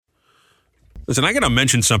Listen, I got to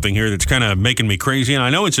mention something here that's kind of making me crazy, and I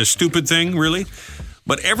know it's a stupid thing, really,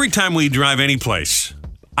 but every time we drive any place,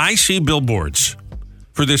 I see billboards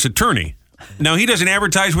for this attorney. Now, he doesn't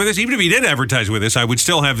advertise with us. Even if he did advertise with us, I would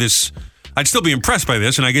still have this. I'd still be impressed by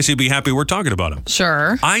this, and I guess he'd be happy we're talking about him.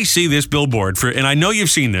 Sure. I see this billboard for, and I know you've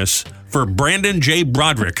seen this, for Brandon J.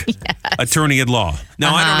 Broderick, attorney at law.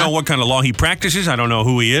 Now, I don't know what kind of law he practices. I don't know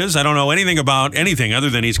who he is. I don't know anything about anything other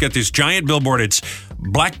than he's got this giant billboard. It's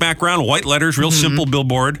black background, white letters, real simple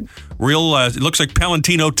billboard. Real, it looks like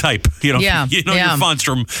Palantino type. You know, your fonts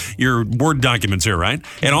from your Word documents here, right?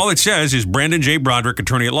 And all it says is Brandon J. Broderick,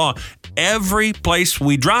 attorney at law. Every place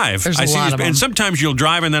we drive, I see this, and sometimes you'll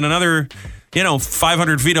drive and then another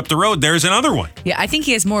 500 feet up the road, there's another one. Yeah, I think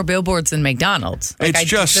he has more billboards than McDonald's.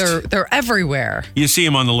 They're everywhere. You see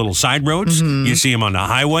him on the little side roads. You see him on the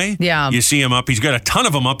highway. Yeah. You see him up. He's got a ton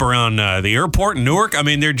of them up around the airport in Newark. I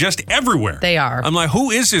mean, they're just everywhere. They are. I'm like,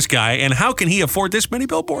 who is this guy, and how can he afford this many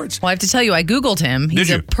billboards? Well, I have to tell you, I Googled him. He's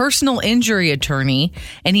a personal injury attorney,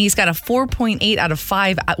 and he's got a 4.8 out of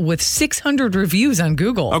 5 with 600 reviews on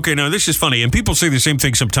Google. Okay, now this is funny, and people say the same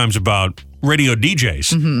thing sometimes about radio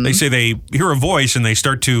DJs. They say they hear a voice and they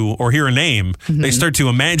start to, or hear a name, they start to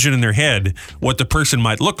imagine in their head what the person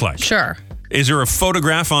might look like. Sure. Is there a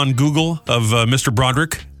photograph on Google of Mr.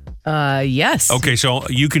 Broderick? Yes. Okay, so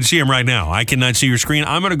you can see him right now. I cannot see your screen.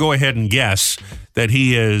 I'm going to go ahead and guess that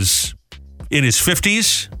he is in his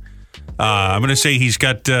 50s. I'm going to say he's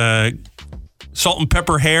got salt and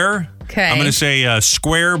pepper hair. Okay. I'm going to say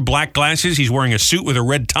square black glasses. He's wearing a suit with a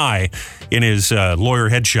red tie in his lawyer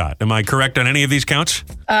headshot. Am I correct on any of these counts?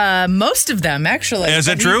 Most of them, actually. Is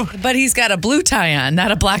that true? But he's got a blue tie on,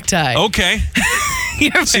 not a black tie. Okay.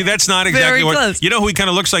 See, that's not exactly what... close. You know who he kind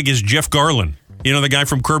of looks like is Jeff Garland. You know the guy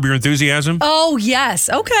from Curb Your Enthusiasm? Oh, yes.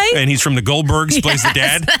 Okay. And he's from the Goldbergs, plays the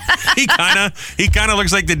dad. He kind of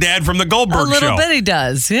looks like the dad from the Goldberg show. A little bit he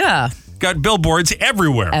does, yeah. Got billboards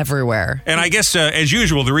everywhere. Everywhere. And I guess, as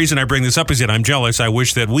usual, the reason I bring this up is that I'm jealous. I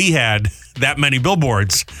wish that we had that many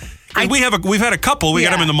billboards. We've had a couple. We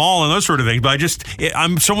got them in the mall and those sort of things. But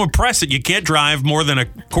I'm so impressed that you can't drive more than a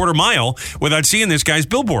quarter mile without seeing this guy's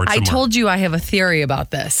billboard somewhere. I told you I have a theory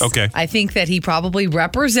about this. Okay. I think that he probably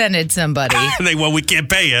represented somebody. Well, we can't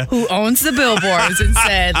pay you. Who owns the billboards and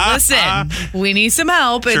said, listen, we need some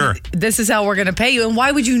help and this is how we're going to pay you. And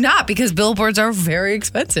why would you not? Because billboards are very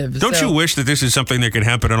expensive. Don't you wish that this is something that could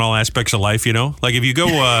happen in all aspects of life, Like if you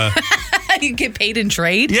go... You get paid in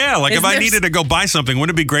trade? Yeah, like if I needed to go buy something,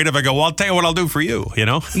 wouldn't it be great if I go, well, I'll tell you what I'll do for you,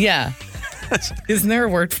 Yeah. Isn't there a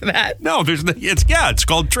word for that? No, it's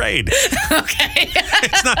called trade. Okay.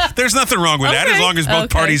 There's nothing wrong with that as long as both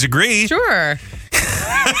parties agree. Sure.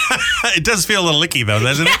 It does feel a little icky though,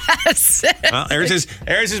 doesn't it? Yes. Well,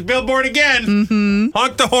 there's his billboard again.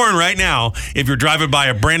 Honk the horn right now if you're driving by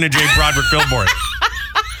a Brandon J. Broderick billboard.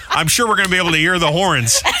 I'm sure we're going to be able to hear the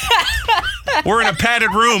horns. We're in a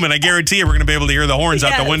padded room, and I guarantee you we're going to be able to hear the horns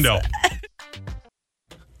out the window.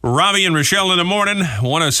 Robbie and Rochelle in the morning,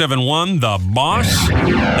 107.1 The Boss,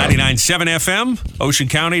 99.7 FM, Ocean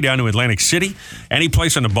County down to Atlantic City. Any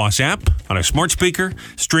place on the Boss app, on a smart speaker,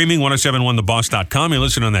 streaming 1071theboss.com. You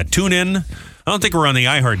listen on that TuneIn. I don't think we're on the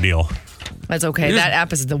iHeart deal. That's okay. That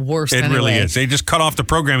app is the worst. It really is. They just cut off the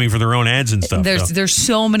programming for their own ads and stuff. There's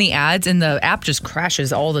so many ads, and the app just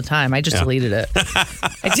crashes all the time. I just deleted it.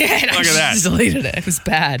 I did. Look at that. Just deleted it. It was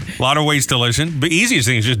bad. A lot of ways to listen. The easiest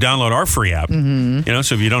thing is just download our free app.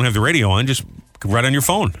 So if you don't have the radio on, just right on your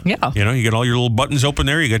phone. Yeah. You get all your little buttons open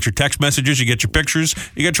there. You got your text messages. You get your pictures.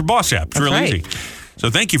 You got your Boss app. It's real easy. So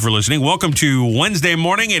thank you for listening. Welcome to Wednesday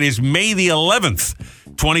morning. It is May the 11th,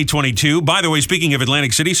 2022. By the way, speaking of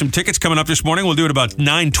Atlantic City, some tickets coming up this morning. We'll do it about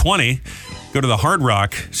 9:20. Go to the Hard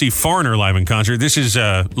Rock, see Foreigner live in concert. This is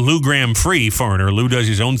Lou Graham free Foreigner. Lou does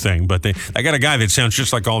his own thing, but I got a guy that sounds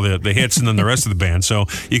just like all the hits and then the rest of the band. So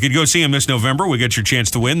you could go see him this November. We got your chance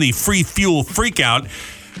to win the free fuel freakout.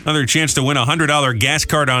 Another chance to win a $100 gas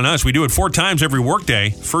card on us. We do it 4 times every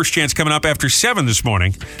workday. First chance coming up after 7 this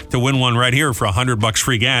morning to win one right here for $100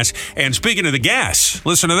 free gas. And speaking of the gas,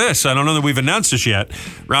 listen to this. I don't know that we've announced this yet.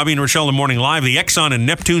 Robbie and Rochelle in the morning live, the Exxon in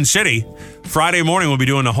Neptune City. Friday morning, we'll be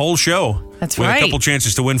doing the whole show. That's with right. A couple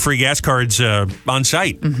chances to win free gas cards on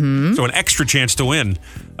site. So an extra chance to win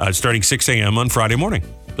starting 6 a.m. on Friday morning.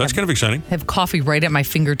 That's kind of exciting. I have coffee right at my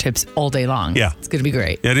fingertips all day long. Yeah. It's going to be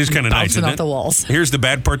great. Yeah, it is kind of nice, Bouncing isn't off it? the walls. Here's the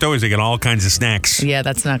bad part, though, is they got all kinds of snacks. Yeah,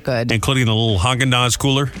 that's not good. Including the little Haagen-Dazs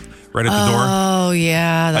cooler right at the door. Oh,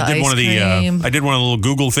 yeah, the ice cream. I did one of the little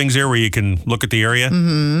Google things there where you can look at the area.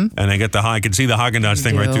 And they get I can see the Haagen-Dazs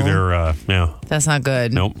thing right through their, That's not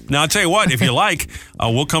good. Nope. Now, I'll tell you what, if you like,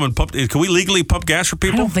 we'll come and pump. Can we legally pump gas for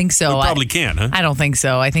people? I don't think so. We probably can, huh? I don't think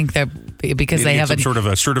so. I think they're because they have some sort of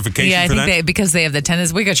a certification I for think that? because they have the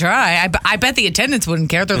attendants. We could try. I bet the attendants wouldn't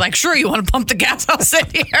care. They're like, sure, you want to pump the gas? I'll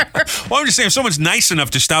sit here. Well, I'm just saying, if someone's nice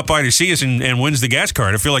enough to stop by to see us and wins the gas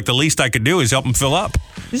card, I feel like the least I could do is help them fill up.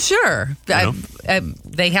 Sure.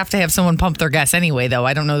 They have to have someone pump their gas anyway, though.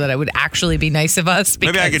 I don't know that it would actually be nice of us.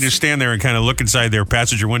 Maybe I could just stand there and kind of look inside their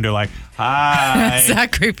passenger window like, hi. It's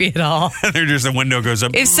not creepy at all. They're just, the window goes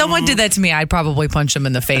up. If someone did that to me, I'd probably punch them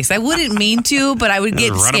in the face. I wouldn't mean to, but I would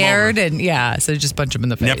get scared. And so just punch them in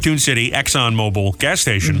the face. Neptune City, ExxonMobil gas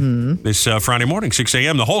station this Friday morning, 6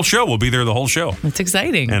 a.m. The whole show will be there, the whole show. That's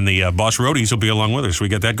exciting. And the Boss Roadies will be along with us. We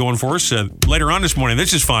got that going for us. Later on this morning,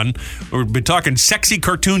 this is fun. We'll be talking sexy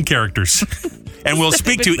cartoon characters. And we'll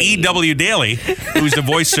speak to E.W. Daly, who's the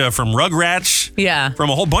voice from Rugrats. Yeah. From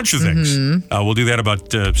a whole bunch of things. We'll do that about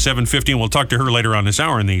 7:50, and we'll talk to her later on this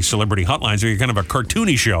hour in the Celebrity Hotline. So you're kind of a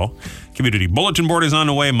cartoony show. Community Bulletin Board is on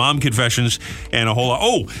the way, Mom Confessions, and a whole lot.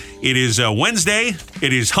 Oh, it is Wednesday.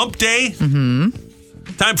 It is Hump Day.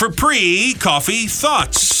 Time for pre-coffee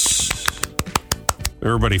thoughts.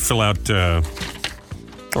 Everybody fill out...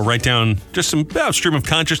 or write down just some stream of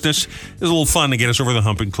consciousness. It's a little fun to get us over the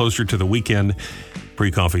hump and closer to the weekend.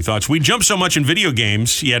 Pre-coffee thoughts. We jump so much in video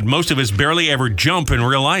games, yet most of us barely ever jump in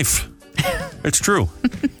real life. It's true.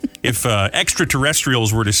 If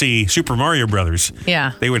extraterrestrials were to see Super Mario Brothers,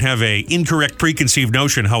 they would have a incorrect preconceived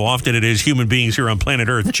notion how often it is human beings here on planet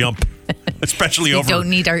Earth jump, especially over... don't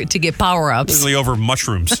need to get power-ups. Especially over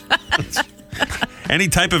mushrooms. Any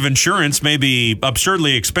type of insurance may be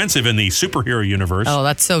absurdly expensive in the superhero universe. Oh,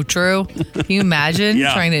 that's so true. Can you imagine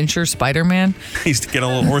trying to insure Spider-Man? He's to get a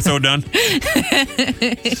little ortho done.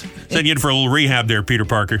 Send you in for a little rehab there, Peter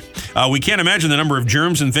Parker. We can't imagine the number of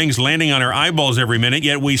germs and things landing on our eyeballs every minute,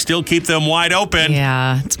 yet we still keep them wide open.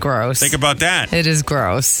 Yeah, it's gross. Think about that. It is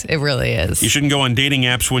gross. It really is. You shouldn't go on dating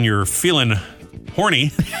apps when you're feeling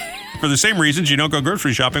horny. For the same reasons you don't go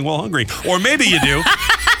grocery shopping while hungry. Or maybe you do.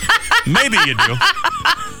 Maybe you do.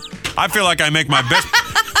 I feel like I make my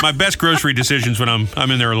best grocery decisions when I'm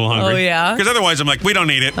in there a little hungry. Oh, yeah? Because otherwise I'm like, we don't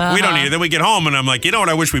need it. We don't need it. Then we get home and I'm like, you know what,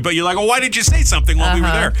 I wish we... But you're like, well, why did you say something while we were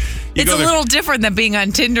there? It's a little different than being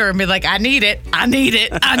on Tinder and be like, I need it. I need it.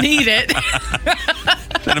 I need it.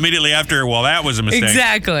 And immediately after, well, that was a mistake.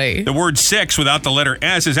 Exactly. The word 6 without the letter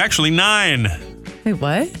S is actually 9. Wait,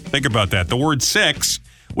 what? Think about that. The word 6...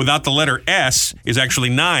 without the letter S is actually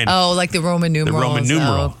 9. Oh, like the Roman numeral. The Roman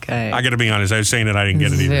numeral. Oh, okay. I got to be honest. I was saying it. I didn't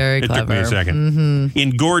get it either. Very it clever. took me a second.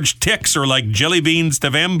 Engorged ticks are like jelly beans to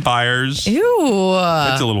vampires. Ew.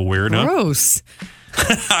 That's a little weird, Gross.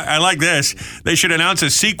 Huh? I like this. They should announce a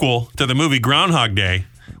sequel to the movie Groundhog Day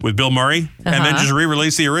with Bill Murray and then just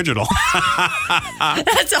re-release the original.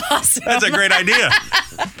 That's awesome. That's a great idea.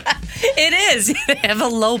 It is. They have a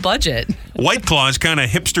low budget. White Claw is kind of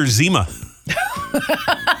hipster Zima.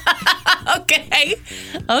 Okay.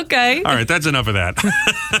 All right, that's enough of that.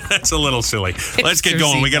 That's a little silly. Let's get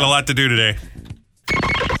going. We got a lot to do today.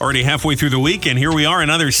 Already halfway through the week, and here we are,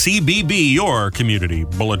 another CBB, your community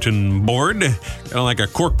bulletin board. Kind of like a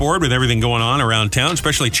cork board with everything going on around town,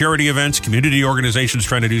 especially charity events, community organizations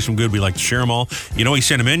trying to do some good. We like to share them all. You know, we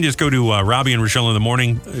send them in. Just go to Robbie and Rochelle in the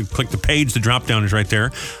morning. Click the page. The drop down is right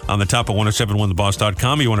there on the top of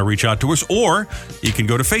 1071theboss.com. You want to reach out to us, or you can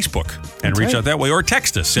go to Facebook and reach out that way, or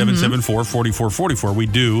text us 774-4444. We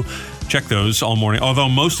do check those all morning, although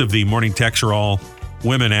most of the morning texts are all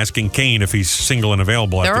women asking Kane if he's single and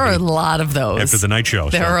available. There are a lot of those. After the night show.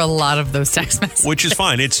 There are a lot of those text messages. Which is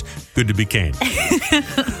fine. It's good to be Kane. The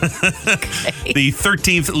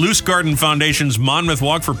 13th Luce Garden Foundation's Monmouth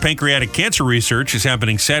Walk for Pancreatic Cancer Research is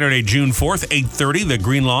happening Saturday, June 4th, 8:30, the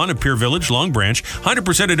Green Lawn at Pier Village, Long Branch.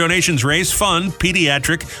 100% of donations raised fund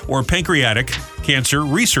pediatric or pancreatic cancer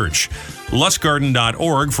research.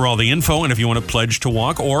 LuceGarden.org for all the info, and if you want to pledge to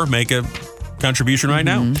walk or make a contribution right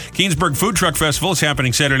now. Keensburg Food Truck Festival is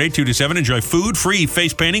happening Saturday, 2 to 7. Enjoy food, free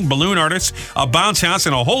face painting, balloon artists, a bounce house,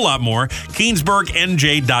 and a whole lot more.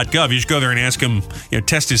 KeensburgNJ.gov. You just go there and ask him,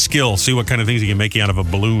 test his skill, see what kind of things he can make you out of a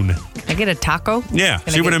balloon. I get a taco? Yeah.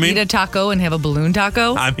 See what I mean? Eat a taco and have a balloon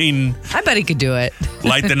taco? I mean, I bet he could do it.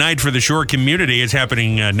 Light the Night for the Shore community is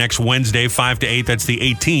happening next Wednesday, 5 to 8. That's the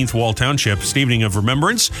 18th, Wall Township. It's an evening of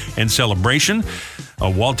remembrance and celebration.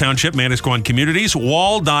 Wall Township, Manasquan Communities,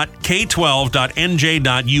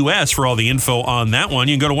 wall.k12.nj.us for all the info on that one.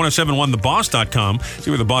 You can go to 1071theboss.com, see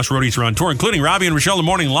where the Boss Roadies are on tour, including Robbie and Rochelle in the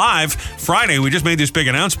morning live Friday. We just made this big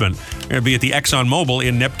announcement. We're going to be at the ExxonMobil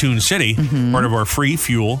in Neptune City, part of our free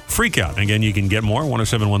fuel freakout. Again, you can get more,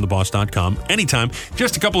 1071theboss.com anytime.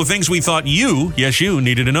 Just a couple of things we thought you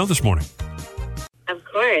needed to know this morning. Of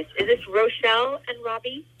course. voice. Is this Rochelle and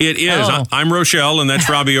Robbie? It is. Oh. I'm Rochelle, and that's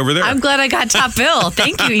Robbie over there. I'm glad I got top bill.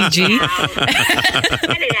 Thank you, E.G. Get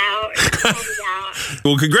it out.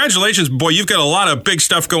 Well, congratulations. Boy, you've got a lot of big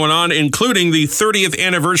stuff going on, including the 30th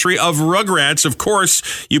anniversary of Rugrats. Of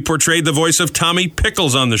course, you portrayed the voice of Tommy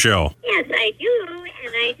Pickles on the show. Yes, I do,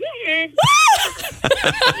 and I did.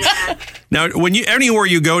 Yeah. Now, anywhere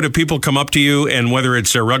you go, do people come up to you, and whether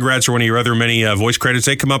it's Rugrats or one of your other many voice credits,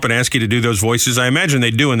 they come up and ask you to do those voices? I imagine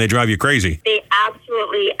they do, and they drive you crazy. They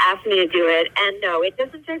absolutely ask me to do it, and no, it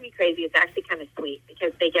doesn't drive me crazy. It's actually kind of sweet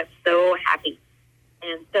because they get so happy.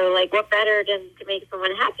 And so, like, what better than to make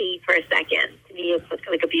someone happy for a second? To me, it's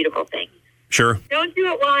like a beautiful thing. Sure. Don't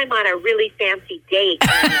do it while I'm on a really fancy date.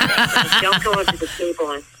 Don't go up to the table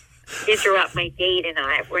and interrupt my date and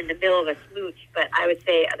we're in the middle of a smooch, but I would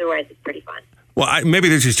say otherwise it's pretty fun. Well, maybe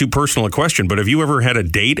this is too personal a question, but have you ever had a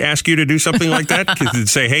date ask you to do something like that?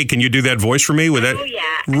 Say, hey, can you do that voice for me? Oh, yeah.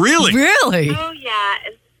 Really? Really? Oh, yeah.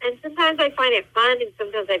 And sometimes I find it fun, and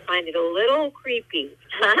sometimes I find it a little creepy.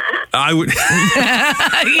 I would.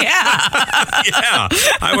 Yeah,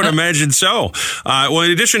 I would imagine so. Well, in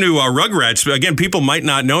addition to Rugrats, again, people might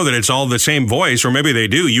not know that it's all the same voice, or maybe they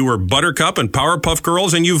do. You were Buttercup and Powerpuff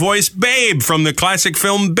Girls, and you voiced Babe from the classic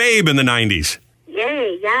film Babe in the 90s.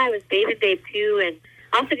 Yay, yeah, I was Babe and Babe too, and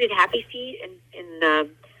also did Happy Feet in the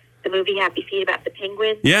movie Happy Feet about the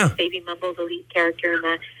penguin. Yeah. Baby Mumble's the lead character in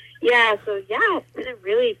that. Yeah, so yeah, it's been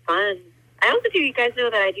really fun. I also do, you guys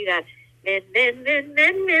know that I do that. Men.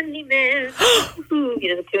 You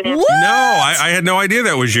know, the 2.5. No, I had no idea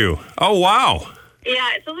that was you. Oh, wow.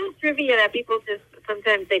 Yeah, it's a little trivia that people just,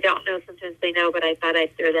 sometimes they don't know, sometimes they know, but I thought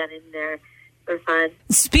I'd throw that in there for fun.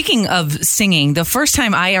 Speaking of singing, the first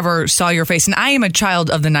time I ever saw your face, and I am a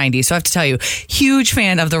child of the 90s, so I have to tell you, huge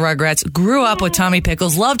fan of the Rugrats, grew up with Tommy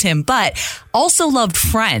Pickles, loved him, but also loved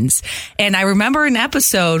Friends. And I remember an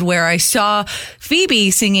episode where I saw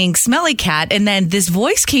Phoebe singing Smelly Cat, and then this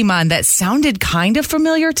voice came on that sounded kind of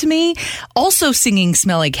familiar to me, also singing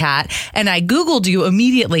Smelly Cat, and I Googled you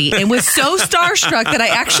immediately and was so starstruck that I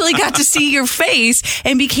actually got to see your face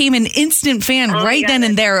and became an instant fan right then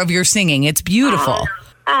and there of your singing. It's beautiful.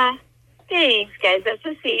 Thanks, guys. That's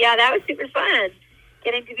so sweet. Yeah, that was super fun.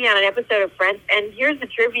 Getting to be on an episode of Friends. And here's the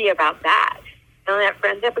trivia about that. On that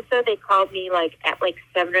Friends episode, they called me at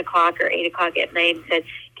 7 o'clock or 8 o'clock at night and said,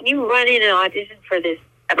 can you run in and audition for this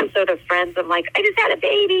episode of Friends? I'm like, I just had a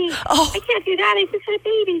baby. Oh. I can't do that. I just had a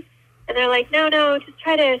baby. And they're like, no, just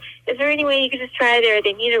try to, is there any way you could just try there?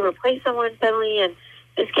 They need to replace someone suddenly, and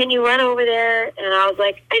just, can you run over there? And I was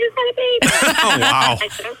like, I just had a baby. Oh, wow. I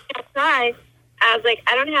said, okay, I'll try. I was like,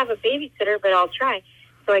 I don't have a babysitter, but I'll try.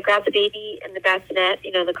 So I grabbed the baby in the bassinet,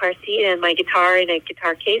 the car seat, and my guitar in a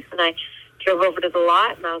guitar case, and I drove over to the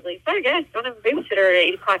lot, and I was like, sorry, guys, don't have a babysitter at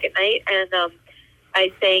 8 o'clock at night. And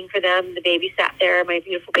I sang for them. The baby sat there. My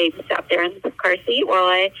beautiful baby sat there in the car seat while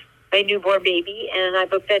my newborn baby, and I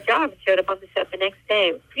booked that job and showed up on the set the next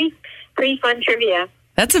day. Pretty fun trivia.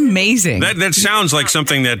 That's amazing. That sounds like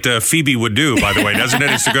something that Phoebe would do, by the way, doesn't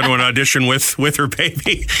it? Is to go to an audition with her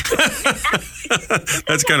baby.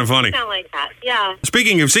 That's kind of funny. Sound like that, yeah.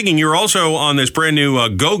 Speaking of singing, you're also on this brand new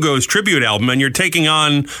Go-Go's tribute album, and you're taking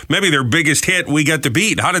on maybe their biggest hit, We Got the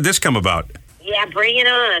Beat. How did this come about? Yeah, Bring It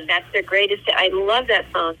On. That's their greatest hit. I love that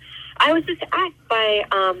song. I was just asked by,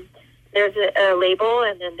 there's a label,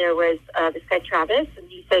 and then there was this guy, Travis, and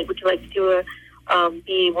he said, would you like to do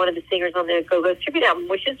be one of the singers on the Go-Go's tribute album,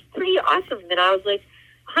 which is pretty awesome. And I was like,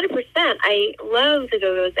 100%. I love the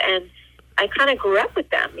Go-Go's, and I kind of grew up with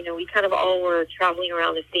them. We kind of all were traveling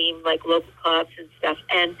around the same, local clubs and stuff,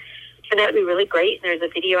 and it turned out to be really great. And there's a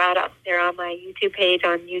video out there on my YouTube page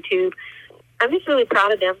on YouTube. I'm just really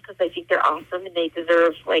proud of them because I think they're awesome, and they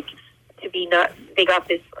deserve, to be they got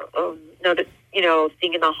this,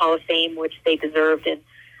 thing in the Hall of Fame, which they deserved, and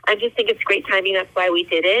I just think it's great timing. That's why we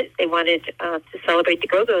did it. They wanted to celebrate the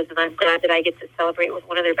Go-Go's, and I'm glad that I get to celebrate with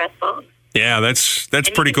one of their best songs. Yeah, that's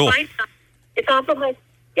pretty cool. It's on my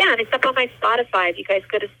and it's up on my Spotify. If you guys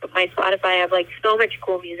go to my Spotify, I have so much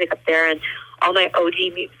cool music up there, and all my OG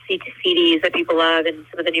CDs that people love, and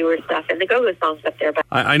some of the newer stuff, and the Go-Go songs up there. But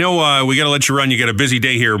I know we got to let you run. You got a busy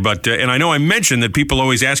day here, but and I know I mentioned that people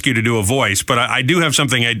always ask you to do a voice, but I do have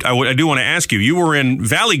something I do want to ask you. You were in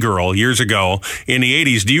Valley Girl years ago in the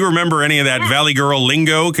 80s. Do you remember any of that Valley Girl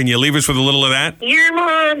lingo? Can you leave us with a little of that? Your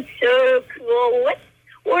mom's so cool.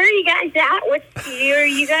 Where are you guys at? What year are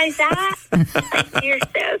you guys at? You're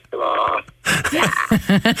so cool. Yeah.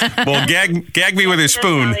 Well, gag me with a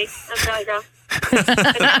spoon. I'm sorry, girl.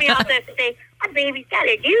 But we also have to say, a baby's got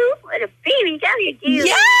to do what a baby got to do.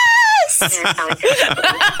 Yes!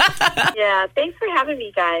 Yeah, thanks for having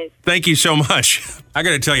me, guys. Thank you so much. I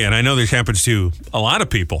got to tell you, and I know this happens to a lot of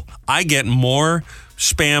people, I get more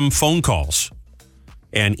spam phone calls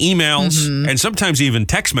and emails and sometimes even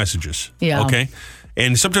text messages. Yeah. Okay.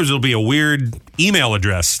 And sometimes it'll be a weird email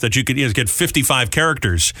address that you could get 55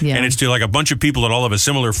 characters. Yeah. And it's to like a bunch of people that all have a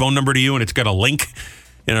similar phone number to you, and it's got a link.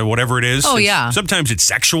 Whatever it is. Oh, yeah. Sometimes it's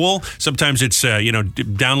sexual. Sometimes it's,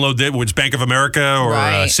 download it with Bank of America or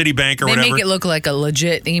Citibank or whatever. They make it look like a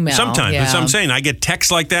legit email. Sometimes. Yeah. That's what I'm saying. I get texts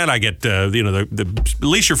like that. I get, at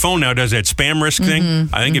least your phone now does that spam risk thing.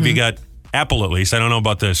 I think if you got Apple, at least, I don't know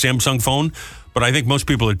about the Samsung phone, but I think most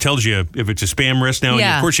people, it tells you if it's a spam risk now.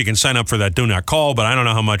 Yeah. And of course, you can sign up for that do not call, but I don't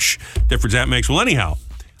know how much difference that makes. Well, anyhow.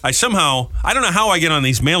 I don't know how I get on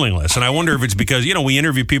these mailing lists, and I wonder if it's because, we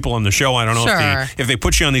interview people on the show. I don't know if they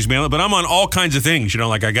put you on these mailing, but I'm on all kinds of things.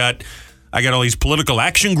 Like I got all these political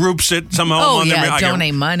action groups that somehow I'm on there.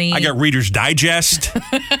 Donate money. I got Reader's Digest.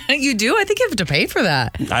 You do? I think you have to pay for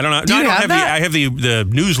that. I don't know. Do you have that? I have the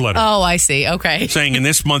newsletter. Oh, I see. Okay. Saying in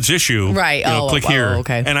this month's issue, right. Click here.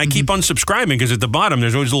 Okay. And I keep unsubscribing because at the bottom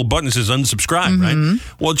there's always a little button that says unsubscribe, right?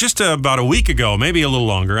 Well, just about a week ago, maybe a little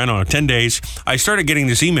longer, I don't know, 10 days, I started getting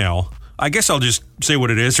this email. I guess I'll just say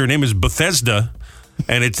what it is. Her name is Bethesda,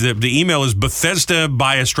 and it's the email is Bethesda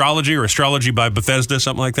by Astrology or Astrology by Bethesda,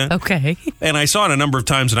 something like that. Okay. And I saw it a number of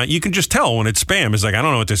times, and you can just tell when it's spam. It's like, I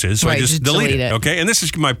don't know what this is, so I just delete it. Okay, and this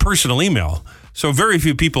is my personal email, so very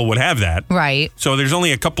few people would have that. Right. So there's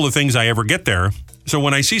only a couple of things I ever get there. So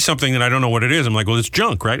when I see something that I don't know what it is, I'm like, well, it's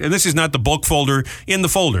junk, right? And this is not the bulk folder in the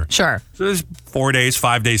folder. Sure. So there's 4 days,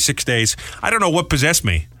 5 days, 6 days. I don't know what possessed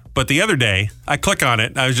me. But the other day, I click on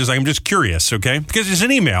it. I was just like, I'm just curious, okay? Because it's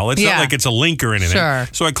an email. It's not like it's a link or anything. Sure.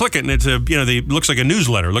 So I click it, and it's it looks like a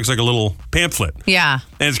newsletter. It looks like a little pamphlet. Yeah.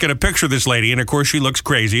 And it's got a picture of this lady, and of course she looks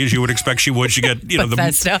crazy, as you would expect she would. She got,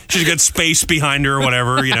 she's got space behind her or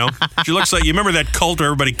whatever, She looks like, you remember that cult where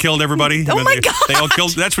everybody killed everybody? Oh my God. They all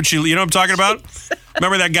killed. That's what you know what I'm talking about?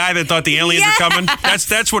 Remember that guy that thought the aliens were coming?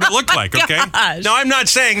 That's what it looked like, okay? Gosh. Now, I'm not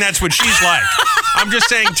saying that's what she's like. I'm just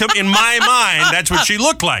saying, in my mind, that's what she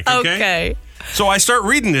looked like, okay? So I start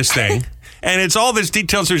reading this thing, and it's all this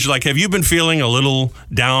detail. So she's like, have you been feeling a little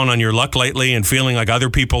down on your luck lately and feeling like other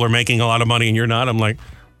people are making a lot of money and you're not? I'm like,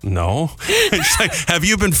 no. She's like, have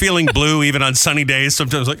you been feeling blue even on sunny days?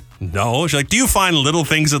 Sometimes like, no. She's like, do you find little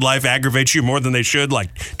things in life aggravate you more than they should,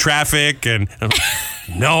 like traffic? And I'm like,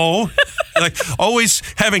 no. Like always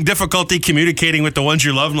having difficulty communicating with the ones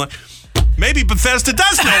you love. I'm like, maybe Bethesda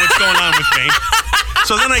does know what's going on with me.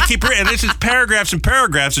 So then I keep reading, and this is paragraphs and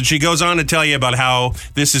paragraphs, and she goes on to tell you about how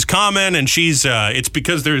this is common, and it's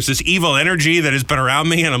because there's this evil energy that has been around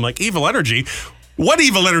me, and I'm like, evil energy? What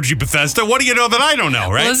evil energy, Bethesda? What do you know that I don't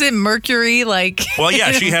know, right? Was it Mercury? Well,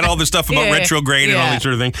 yeah, she had all this stuff about retrograde and all these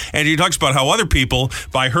sort of things. And she talks about how other people,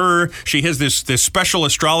 by her, she has this special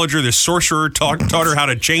astrologer, this sorcerer, taught her how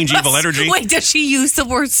to change evil energy. Wait, does she use the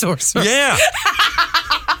word sorcerer? Yeah.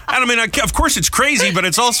 And I mean, of course it's crazy, but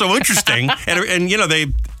it's also interesting. And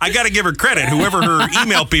I got to give her credit. Whoever her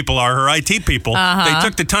email people are, her IT people, they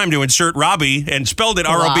took the time to insert Robbie and spelled it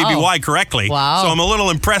R-O-B-B-Y correctly. Wow. So I'm a little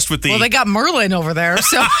impressed with the... Well, they got Merlin over there,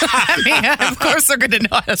 so I mean, of course they're going to know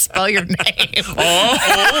how to spell your name.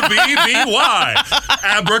 R-O-B-B-Y.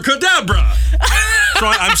 Abracadabra.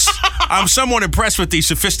 So I'm somewhat impressed with the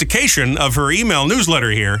sophistication of her email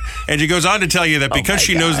newsletter here. And she goes on to tell you that because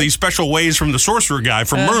she knows these special ways from the sorcerer guy,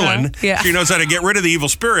 from Merlin, she knows how to get rid of the evil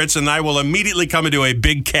spirits, and I will immediately come into a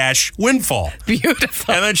big cash windfall.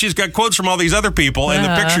 Beautiful. And then she's got quotes from all these other people, and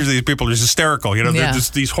the pictures of these people are just hysterical. They're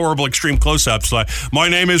just these horrible extreme close-ups. Like, my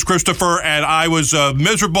name is Christopher, and I was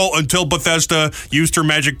miserable until Bethesda used her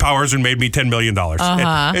magic powers and made me $10 million.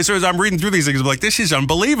 And so as I'm reading through these things, I'm like, this is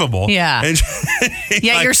unbelievable. Yeah. And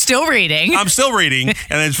you're still reading. I'm still reading,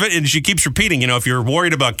 and she keeps repeating. If you're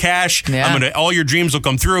worried about cash, all your dreams will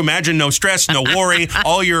come through. Imagine no stress, no worry.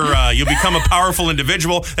 You'll become a powerful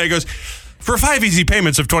individual. And it goes, for 5 easy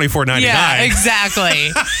payments of $24.99. Yeah, exactly.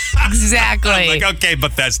 Exactly. I'm like, okay,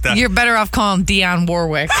 Bethesda. You're better off calling Dionne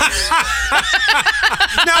Warwick.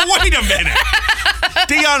 Now, wait a minute.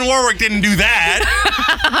 Dionne Warwick didn't do that.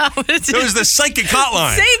 It was the psychic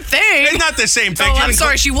hotline. Same thing. It's not the same thing. Oh, I'm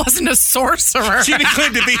sorry. She wasn't a sorcerer. She didn't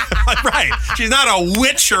claim to be. Right. She's not a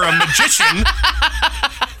witch or a magician.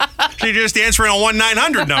 She's just answering a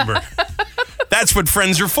 1-900 number. That's what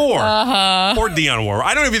friends are for. Or Dionne Warwick.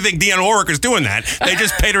 I don't even think Dionne Warwick is doing that. They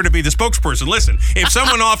just paid her to be the spokesperson. Listen, if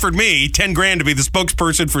someone offered me $10,000 to be the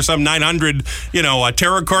spokesperson for some 900,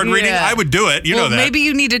 tarot card reading, I would do it. You know that. Maybe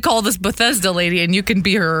you need to call this Bethesda lady and you can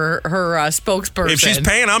be her spokesperson. If she's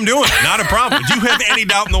paying, I'm doing it. Not a problem. Do you have any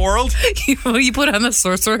doubt in the world? You put on the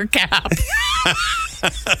sorcerer cap.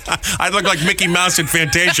 I look like Mickey Mouse in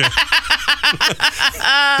Fantasia.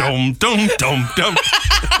 Dum, dum, dum, dum.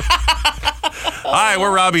 Hi,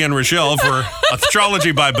 we're Robbie and Rochelle for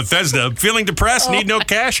Astrology by Bethesda. Feeling depressed? Need no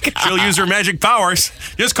cash? She'll use her magic powers.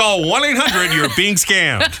 Just call 1-800. You're being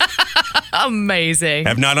scammed. Amazing.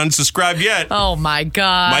 Have not unsubscribed yet. Oh, my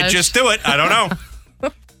God. Might just do it. I don't know.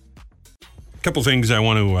 A couple things I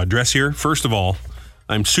want to address here. First of all,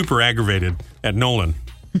 I'm super aggravated at Nolan.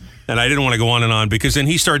 And I didn't want to go on and on because then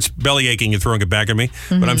he starts belly aching and throwing it back at me.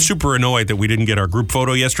 But I'm super annoyed that we didn't get our group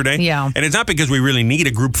photo yesterday. Yeah. And it's not because we really need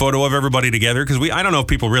a group photo of everybody together because I don't know if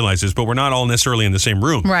people realize this, but we're not all necessarily in the same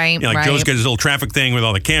room. Right. Like Joe's got his little traffic thing with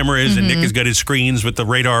all the cameras and Nick has got his screens with the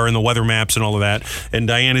radar and the weather maps and all of that. And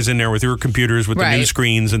Diane is in there with her computers with the new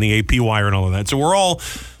screens and the AP wire and all of that. So we're all...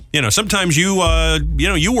 sometimes you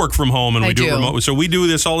work from home and we do it remote. So we do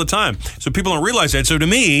this all the time. So people don't realize that. So to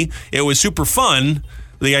me, it was super fun,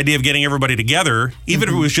 the idea of getting everybody together, even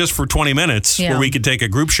if it was just for 20 minutes, where we could take a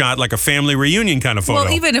group shot, like a family reunion kind of photo.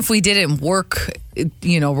 Well, even if we didn't work,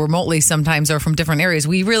 remotely sometimes or from different areas,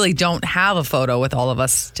 we really don't have a photo with all of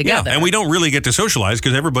us together. Yeah, and we don't really get to socialize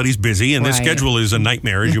because everybody's busy and the schedule is a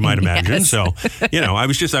nightmare, as you might imagine. Yes. So,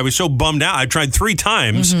 I was so bummed out. I tried 3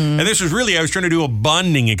 times, and this was really, I was trying to do a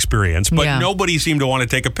bonding experience, but nobody seemed to want to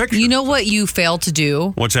take a picture. You know what you failed to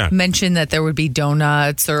do? What's that? Mention that there would be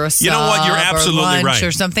donuts or a sub. You know what? You're absolutely or lunch right.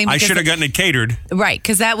 Or something. I should have gotten it catered. Right,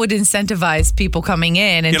 because that would incentivize people coming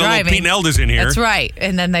in and driving. Pete and Elda's in here. That's right,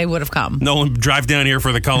 and then they would have come. Nolan drive down here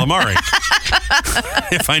for the calamari.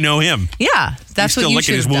 If I know him. Yeah, that's what you should have done. He's still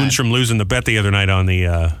licking his wounds from losing the bet the other night on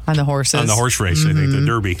the horses. On the horse race, I think, the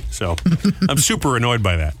Derby. So I'm super annoyed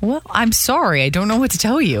by that. Well, I'm sorry. I don't know what to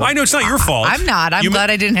tell you. I know it's not your fault. I'm not. I'm glad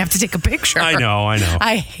I didn't have to take a picture. I know.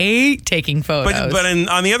 I hate taking photos. But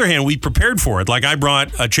on the other hand, we prepared for it. Like I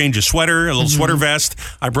brought a change of sweater, a little sweater vest.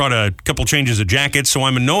 I brought a couple changes of jackets. So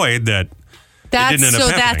I'm annoyed that it didn't end up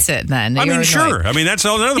happening. That's it then. I mean, sure. I mean, that's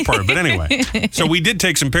another part. But anyway, so we did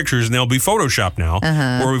take some pictures, and they'll be Photoshopped now,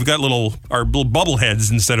 where we've got our little bubble heads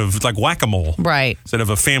instead of like whack-a-mole, right? Instead of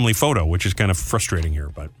a family photo, which is kind of frustrating here.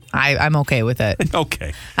 But I'm okay with it.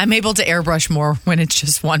 Okay, I'm able to airbrush more when it's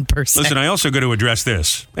just one person. Listen, I also got to address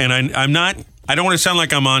this, and I'm not. I don't want to sound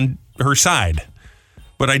like I'm on her side.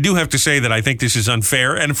 But I do have to say that I think this is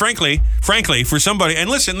unfair. And frankly, for somebody, and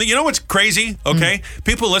listen, you know what's crazy? Okay.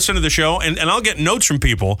 People listen to the show and I'll get notes from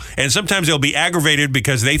people. And sometimes they'll be aggravated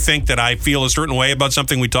because they think that I feel a certain way about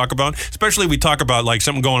something we talk about. Especially we talk about like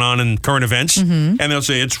something going on in current events. And they'll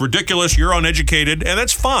say, it's ridiculous. You're uneducated. And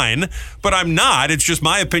that's fine. But I'm not. It's just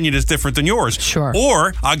my opinion is different than yours. Sure.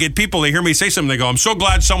 Or I'll get people, they hear me say something. They go, I'm so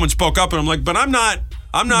glad someone spoke up. And I'm like, but I'm not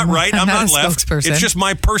right. I'm not left. It's just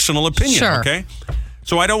my personal opinion. Sure. Okay.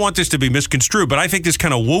 So I don't want this to be misconstrued, but I think this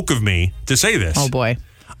kind of woke of me to say this. Oh, boy.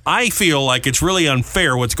 I feel like it's really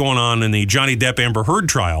unfair what's going on in the Johnny Depp Amber Heard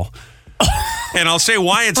trial. And I'll say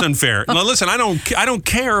why it's unfair. Now, listen, I don't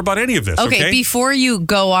care about any of this. Okay, before you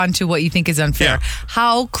go on to what you think is unfair,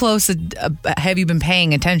 how close have you been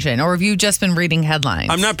paying attention, or have you just been reading headlines?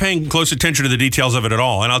 I'm not paying close attention to the details of it at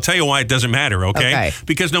all, and I'll tell you why it doesn't matter. Okay?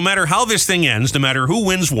 Because no matter how this thing ends, no matter who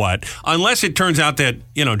wins what, unless it turns out that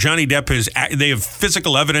Johnny Depp they have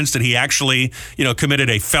physical evidence that he actually committed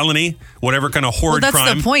a felony, whatever kind of horrid crime. Well,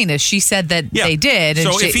 that's the point. Is she said that they did. And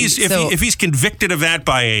so if he's convicted of that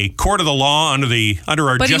by a court of the law under our justice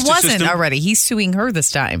system. But he wasn't already. He's suing her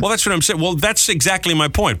this time. Well, that's what I'm saying. Well, that's exactly my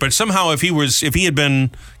point. But somehow if he had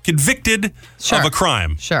been convicted of a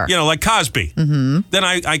crime, like Cosby, then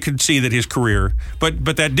I could see that his career,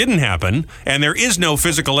 but that didn't happen, and there is no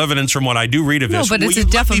physical evidence from what I do read of this. No, but it's a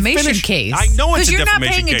defamation case. I know it's a defamation case. Because you're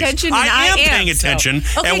not paying attention, and I am paying attention.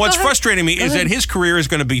 And what's frustrating me is that his career is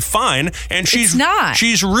going to be fine, and she's not.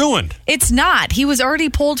 She's ruined. It's not. He was already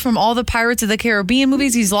pulled from all the Pirates of the Caribbean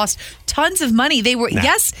movies. He's lost tons of money. They were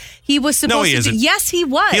yes, he was supposed to. Yes, he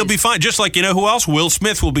was. He'll be fine. Just like who else? Will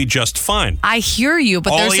Smith will be just fine. I hear you,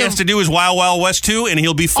 but all he has to do is Wild Wild West 2, and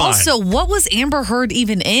he'll be fine. Also, what was Amber Heard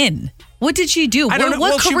even in? What did she do? I don't know.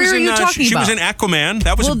 What career are you talking she about? was in Aquaman.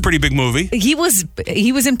 That was a pretty big movie. He was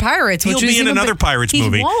in Pirates. He'll be in another Pirates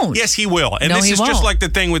movie. He won't. Yes, he will. And No, this he is won't. just like the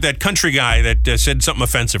thing with that country guy that said something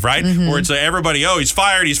offensive, right? Where it's everybody, he's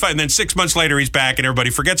fired, and then 6 months later he's back and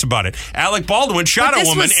everybody forgets about it. Alec Baldwin shot a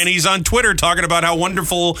woman and he's on Twitter talking about how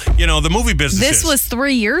wonderful, the movie business is. This was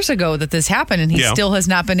 3 years ago that this happened, and he still has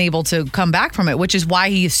not been able to come back from it, which is why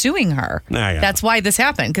he's suing her. That's why this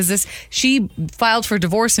happened, because she filed for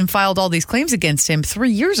divorce and filed all these claims against him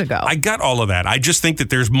 3 years ago. I got all of that. I just think that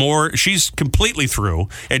there's more. She's completely through,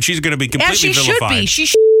 and she's going to be completely vilified. Should be.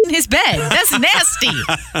 She in his bed. That's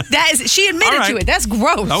nasty. She admitted to it. That's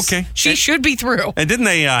gross. Okay. She should be through. And didn't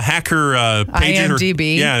they hack her pages?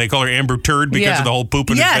 IMDb. They call her Amber Turd because of the whole poop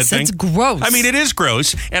in his bed thing. Yes, it's gross. I mean, it is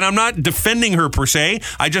gross, and I'm not defending her per se.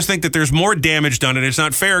 I just think that there's more damage done, and it's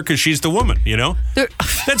not fair because she's the woman,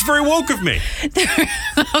 That's very woke of me.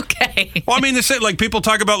 Okay. Well, I mean, like people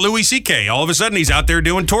talk about Louis C.K. All of a sudden, he's out there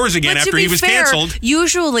doing tours again after he was canceled.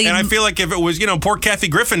 Usually. And I feel like if it was, poor Kathy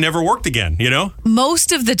Griffin never worked again,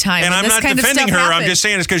 Most of the time. And I'm not defending her. Happens, I'm just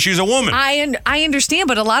saying it's because she's a woman. I understand,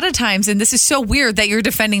 but a lot of times, and this is so weird that you're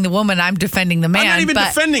defending the woman, I'm defending the man. I'm not even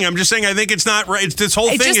defending. I'm just saying I think it's not right. This whole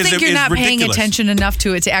thing is ridiculous. I just think you're not paying attention enough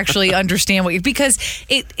to it to actually understand because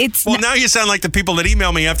it's. Well, now you sound like the people that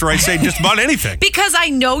email me after I say just about anything. Because I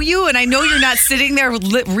know you, and I know you're not sitting there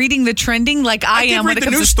reading the trending like I am when it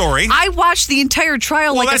comes to story. I watched the entire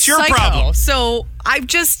trial like that's a psycho. Your problem. So I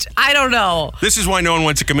don't know. This is why no one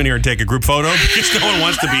wants to come in here and take a group photo because no one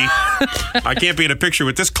wants to be. I can't be in a picture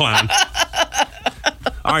with this clown.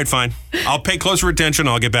 All right, fine. I'll pay closer attention.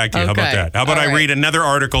 I'll get back to you. Okay. How about that? How about I read another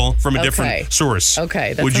article from a different source?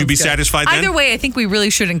 Okay. Would you be satisfied then? Either way, I think we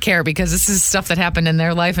really shouldn't care because this is stuff that happened in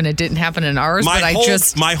their life and it didn't happen in ours.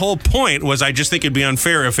 My whole point was I just think it'd be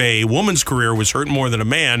unfair if a woman's career was hurt more than a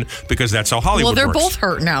man because that's how Hollywood works. Well, they're both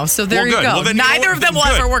hurt now, so there you go. Well, then, neither of them will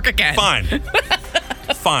ever work again. Fine.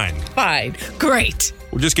 Fine. Great.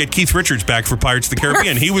 We'll just get Keith Richards back for Pirates of the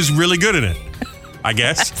Caribbean. He was really good in it, I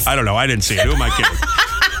guess. I don't know. I didn't see it. Who am I kidding?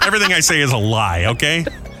 Everything I say is a lie, okay?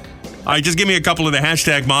 All right, just give me a couple of the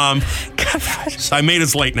hashtag mom. I made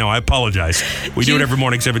us late now. I apologize. We do it every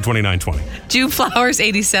morning, 7:29:20. June Flowers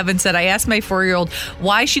 87 said, I asked my 4-year-old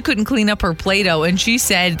why she couldn't clean up her Play-Doh, and she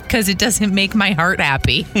said, because it doesn't make my heart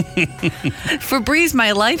happy. Febreze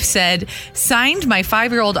My Life said, signed my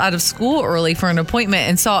 5-year-old out of school early for an appointment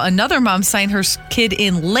and saw another mom sign her kid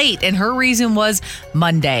in late, and her reason was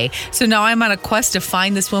Monday. So now I'm on a quest to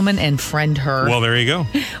find this woman and friend her. Well, there you go.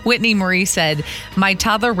 Whitney Marie said, my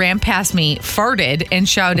toddler ran past me, farted, and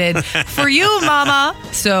shouted, for you, Mama.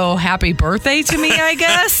 So happy birthday to me, I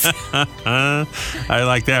guess. I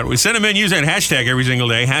like that. We send them in, use that hashtag every single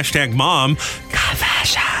day. Hashtag mom.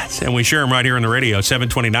 Confessions. And we share them right here on the radio,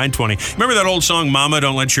 7:29:20. Remember that old song, Mama,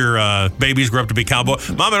 don't let your babies grow up to be cowboy?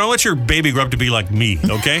 Mama, don't let your baby grow up to be like me,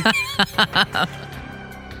 okay?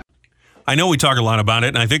 I know we talk a lot about it,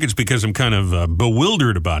 and I think it's because I'm kind of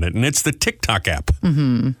bewildered about it, and it's the TikTok app.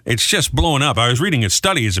 Mm-hmm. It's just blowing up. I was reading a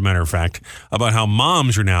study, as a matter of fact, about how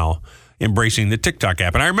moms are now embracing the TikTok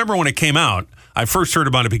app. And I remember when it came out, I first heard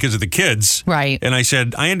about it because of the kids. Right. And I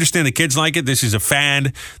said, I understand the kids like it. This is a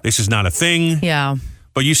fad. This is not a thing. Yeah.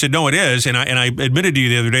 But you said, no, it is. And I admitted to you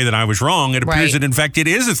the other day that I was wrong. It appears that, in fact, it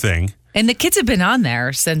is a thing. And the kids have been on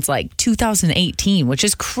there since like 2018, which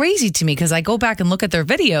is crazy to me because I go back and look at their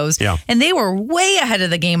videos and they were way ahead of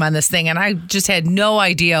the game on this thing. And I just had no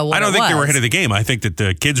idea what it was. I don't think they were ahead of the game. I think that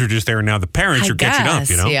the kids are just there and now the parents are catching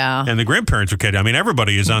up, Yeah. And the grandparents are catching up. I mean,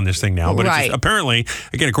 everybody is on this thing now. But it's just, apparently,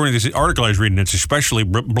 again, according to this article I was reading, it's especially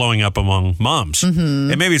blowing up among moms.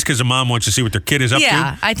 Mm-hmm. And maybe it's because a mom wants to see what their kid is up to.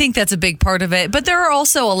 Yeah, I think that's a big part of it. But there are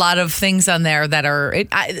also a lot of things on there that are,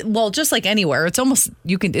 just like anywhere. It's almost,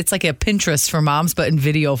 it's like a Pinterest for moms, but in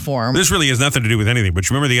video form. This really has nothing to do with anything. But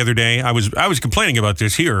you remember the other day, I was complaining about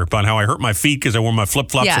this here, about how I hurt my feet because I wore my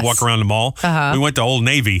flip-flops to walk around the mall. Uh-huh. We went to Old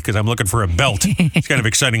Navy because I'm looking for a belt. It's kind of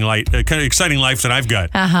exciting life that I've got.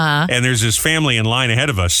 Uh-huh. And there's this family in line ahead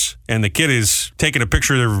of us, and the kid is taking a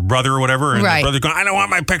picture of their brother or whatever, and the brother's going, I don't want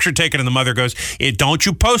my picture taken. And the mother goes, don't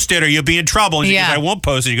you post it or you'll be in trouble. And she goes, I won't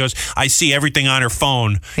post it. He goes, I see everything on her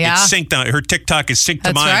phone. Yeah. It's synced on. Her TikTok is synced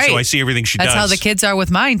to mine, so I see everything she does. That's how the kids are with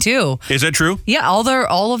mine, too. Is that true? Yeah,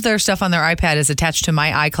 all of their stuff on their iPad is attached to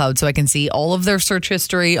my iCloud, so I can see all of their search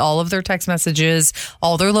history, all of their text messages,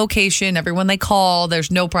 all their location, everyone they call. There's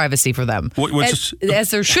no privacy for them,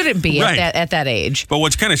 as there shouldn't be at that age. But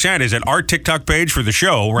what's kind of sad is that our TikTok page for the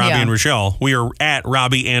show, Robbie and Rochelle, we are at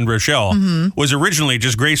Robbie and Rochelle, was originally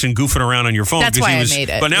just Grayson goofing around on your phone. That's why I made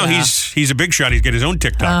it. But now he's a big shot. He's got his own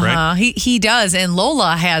TikTok, right? He does. And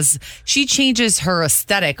Lola she changes her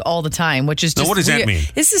aesthetic all the time, which is just what does that mean?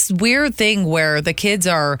 This is weird thing where the kids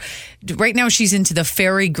are, right now she's into the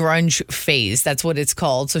fairy grunge phase. That's what it's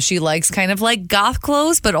called. So she likes kind of like goth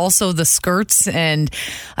clothes, but also the skirts and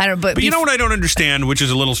I don't, but you know what I don't understand, which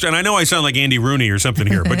is a little, and I know I sound like Andy Rooney or something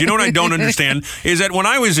here, but you know what I don't understand is that when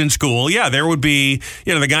I was in school, there would be,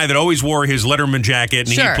 the guy that always wore his Letterman jacket and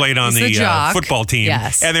he played on the football team.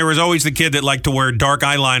 Yes. And there was always the kid that liked to wear dark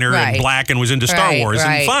eyeliner and black and was into Star Wars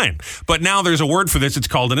and fine. But now there's a word for this. It's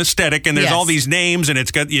called an aesthetic and there's all these names and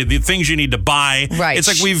it's got the things you need to buy. Right. It's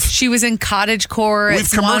like she was in cottagecore.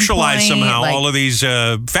 We've commercialized somehow all of these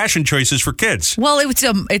fashion choices for kids. Well,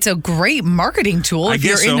 it's a great marketing tool if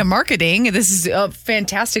you're into marketing. This is a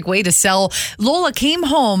fantastic way to sell. Lola came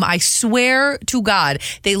home. I swear to God,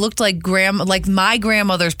 they looked like my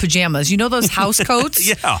grandmother's pajamas. You know those house coats?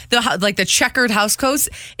 Yeah. The checkered house coats.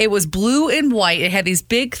 It was blue and white. It had these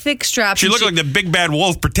big, thick straps. She looked like the big bad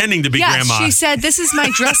wolf pretending to be grandma. She said, "This is my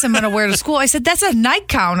dress I'm going to wear to school." I said, "That's a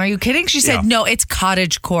nightgown. Are you kidding?" She said, "No, it's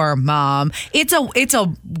cottagecore, Mom. It's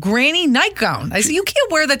a granny nightgown." I said, "You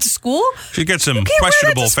can't wear that to school." She gets some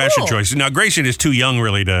questionable fashion choices. Now, Grayson is too young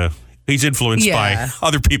really to... He's influenced by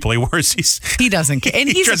other people. He doesn't care. And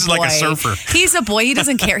he's dresses like a surfer. He's a boy. He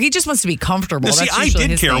doesn't care. He just wants to be comfortable. Now, see, I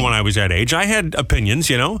did care when I was that age. I had opinions,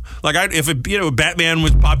 Like if Batman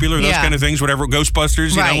was popular, those kind of things, whatever,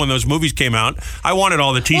 Ghostbusters, when those movies came out, I wanted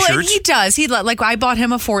all the T-shirts. Well, he does. I bought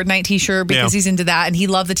him a Fortnite T-shirt because he's into that, and he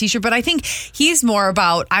loved the T-shirt. But I think he's more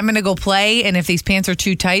about, I'm going to go play, and if these pants are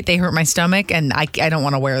too tight, they hurt my stomach, and I don't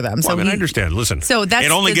want to wear them. So I understand. Listen,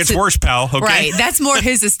 it only gets worse, pal. Okay? Right. That's more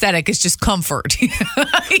his aesthetic. It's just comfort.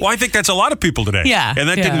 Well, I think that's a lot of people today. Yeah. And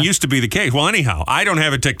that didn't used to be the case. Well, anyhow, I don't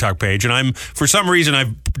have a TikTok page, and for some reason,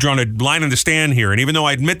 I've drawn a line in the sand here. And even though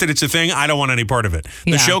I admit that it's a thing, I don't want any part of it.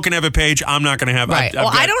 The show can have a page. I'm not going to have. Right.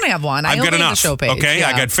 I don't have one. I've got enough. The show page. Okay. Yeah.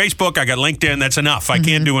 I got Facebook. I got LinkedIn. That's enough. I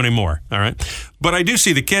can't do any more. All right. But I do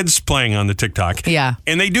see the kids playing on the TikTok. Yeah.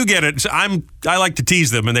 And they do get it. So I like to tease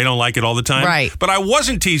them, and they don't like it all the time. Right. But I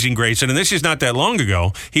wasn't teasing Grayson, and this is not that long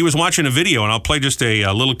ago. He was watching a video, and I'll play just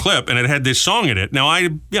a little clip, and it had this song in it. Now,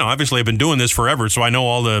 obviously I've been doing this forever, so I know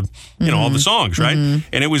all the, all the songs, right?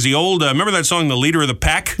 And it was the old, remember that song, The Leader of the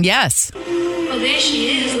Pack? Yes. Well, there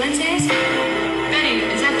she is. Let's ask her. Betty,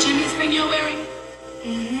 is that Jimmy's thing you're wearing?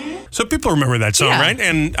 So people remember that song, right?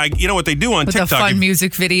 And what they do on with TikTok. The fun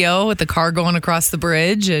music video with the car going across the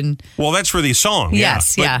bridge. Well, that's for the song.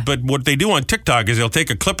 Yes, But what they do on TikTok is they'll take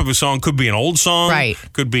a clip of a song, could be an old song. Right.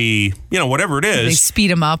 Could be, whatever it is. They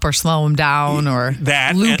speed them up or slow them down or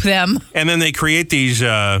loop them. And then they create these,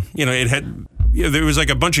 there was like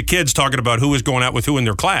a bunch of kids talking about who was going out with who in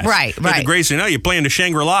their class. Right. And Grayson, you're playing the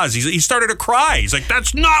Shangri-Las. He started to cry. He's like,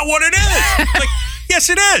 that's not what it is. Like, yes,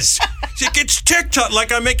 it is. It's TikTok,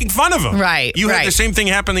 like I'm making fun of him. Right. You had the same thing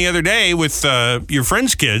happen the other day with your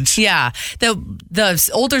friend's kids. Yeah.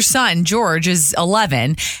 The older son, George, is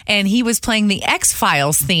 11, and he was playing the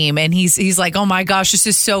X-Files theme, and he's like, oh my gosh, this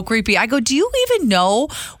is so creepy. I go, do you even know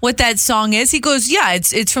what that song is? He goes, yeah,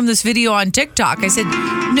 it's from this video on TikTok. I said,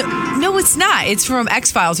 no, it's not. It's from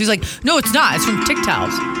X-Files. He's like, no, it's not. It's from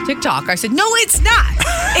TikTok. I said, no, it's not.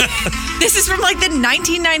 This is from like the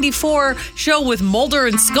 1994 show with Mulder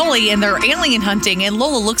and Scully, and they're alien hunting. And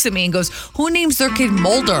Lola looks at me and goes, who names their kid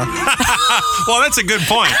Mulder? Well, that's a good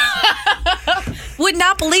point. Would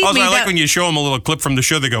not believe also, me. I like when you show them a little clip from the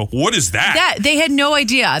show, they go, what is that? They had no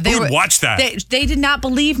idea. Who would watch that? They did not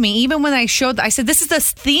believe me. Even when I said, this is the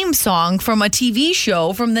theme song from a TV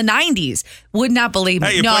show from the 90s. Would not believe me.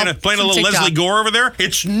 Hey, you're playing a little TikTok. Leslie Gore over there?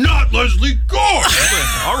 It's not Leslie Gore.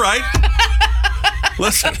 All right.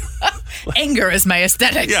 Listen. Anger is my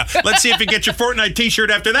aesthetic. Yeah. Let's see if you get your Fortnite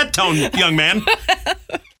T-shirt after that tone, young man.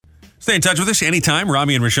 Stay in touch with us anytime.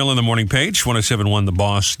 Robbie and Rochelle on the morning page,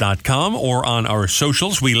 1071theboss.com, or on our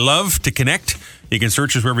socials. We love to connect. You can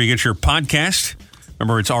search us wherever you get your podcast.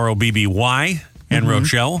 Remember, it's ROBBY and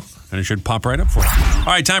Rochelle, and it should pop right up for you. All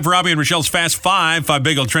right, time for Robbie and Rochelle's Fast Five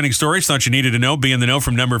big old trending stories. Thought you needed to know. Be in the know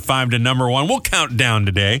from number 5 to number 1. We'll count down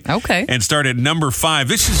today. Okay. And start at number 5.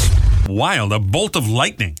 This is wild. A bolt of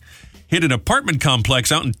lightning hit an apartment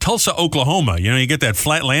complex out in Tulsa, Oklahoma. You get that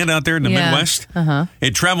flat land out there in the Midwest? Uh-huh.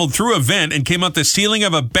 It traveled through a vent and came out the ceiling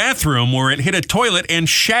of a bathroom where it hit a toilet and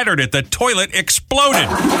shattered it. The toilet exploded.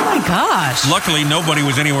 Oh, my gosh. Luckily, nobody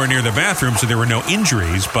was anywhere near the bathroom, so there were no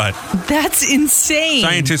injuries, but... That's insane.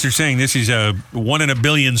 Scientists are saying this is a 1 in a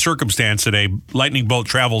billion circumstance that a lightning bolt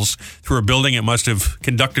travels through a building. It must have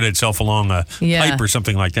conducted itself along a pipe or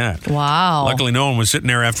something like that. Wow. Luckily, no one was sitting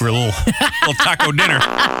there after a little taco dinner.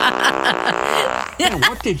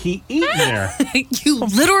 What did he eat in there? You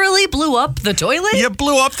literally blew up the toilet? You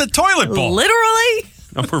blew up the toilet bowl. Literally?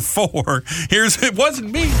 Number 4, it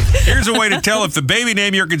wasn't me. Here's a way to tell if the baby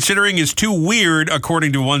name you're considering is too weird,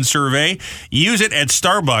 according to one survey. Use it at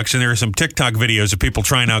Starbucks, and there are some TikTok videos of people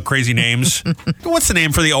trying out crazy names. What's the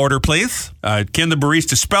name for the order, please? Can the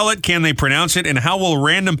barista spell it? Can they pronounce it? And how will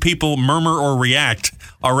random people murmur or react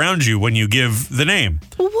around you when you give the name?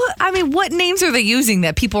 What names are they using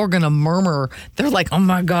that people are going to murmur? They're like, oh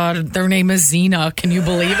my God, their name is Xena. Can you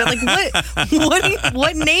believe it? Like,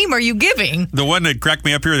 what name are you giving? The one that cracked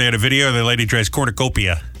me up here, they had a video, the lady tries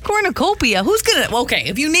cornucopia. Cornucopia? Who's going to... Okay,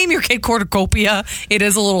 if you name your kid cornucopia, it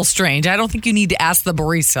is a little strange. I don't think you need to ask the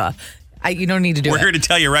barista. You don't need to do it. We're here to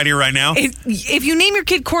tell you right here, right now. If you name your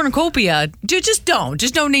kid cornucopia, just don't.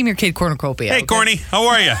 Just don't name your kid cornucopia. Hey, okay? Corny, how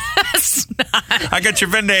are you? I got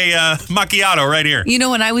your Vende macchiato right here. You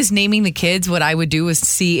know, when I was naming the kids, what I would do was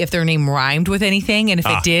see if their name rhymed with anything, and if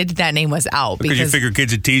it did, that name was out. Because you figure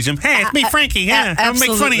kids would tease him. Hey, it's me, Frankie. Yeah, I'll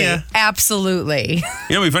make fun of you. Absolutely.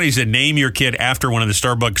 You know, it'd be funny. He said, name your kid after one of the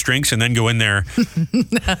Starbucks drinks, and then go in there.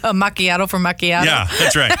 A macchiato for macchiato. Yeah,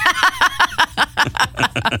 that's right.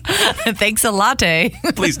 Thanks a latte.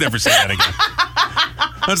 Please never say that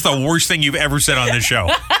again. That's the worst thing you've ever said on this show.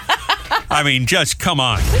 I mean, just come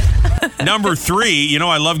on. Number 3, you know,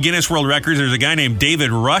 I love Guinness World Records. There's a guy named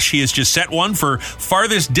David Rush. He has just set one for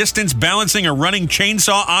farthest distance balancing a running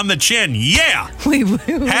chainsaw on the chin. Yeah! Wait.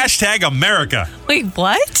 Hashtag America. Wait,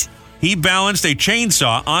 what? He balanced a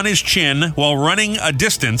chainsaw on his chin while running a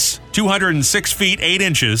distance, 206 feet, 8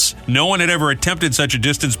 inches. No one had ever attempted such a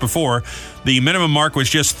distance before. The minimum mark was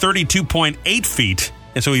just 32.8 feet,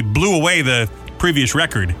 and so he blew away the previous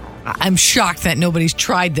record. I'm shocked that nobody's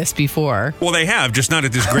tried this before. Well, they have, just not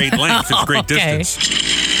at this great length, this great distance.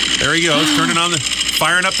 There he goes,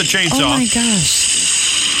 firing up the chainsaw. Oh, my gosh.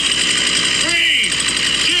 3,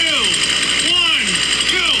 2,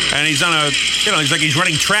 1, go! And he's on he's like he's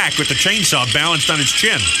running track with the chainsaw balanced on his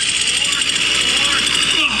chin.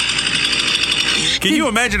 Can you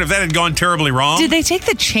imagine if that had gone terribly wrong? Did they take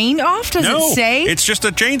the chain off? Does it say? It's just a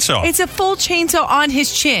chainsaw. It's a full chainsaw on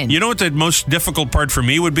his chin. You know what the most difficult part for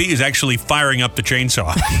me would be is actually firing up the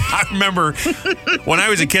chainsaw. I remember when I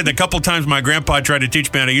was a kid, a couple times my grandpa tried to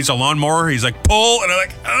teach me how to use a lawnmower. He's like, pull, and I'm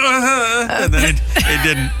like, and then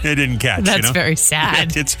it didn't catch. That's very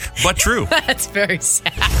sad. But true. That's very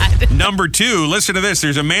sad. Number 2, listen to this.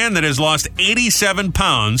 There's a man that has lost 87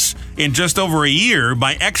 pounds in just over a year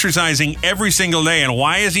by exercising every single day. And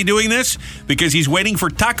why is he doing this? Because he's waiting for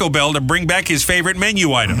Taco Bell to bring back his favorite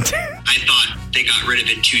menu item. I thought they got rid of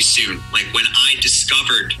it too soon. Like when I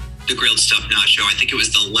discovered the grilled stuffed nacho, I think it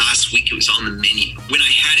was the last week it was on the menu. When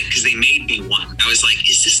I had it, because they made me one, I was like,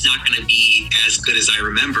 is this not going to be as good as I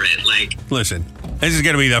remember it? Listen, this is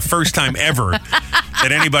going to be the first time ever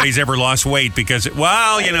that anybody's ever lost weight because, let me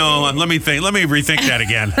rethink that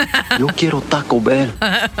again. Yo quiero Taco Bell.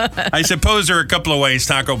 I suppose there are a couple of ways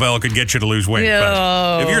Taco Bell could get you to lose weight.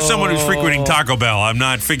 But if you're someone who's frequenting Taco Bell, I'm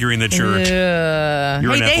not figuring that you're an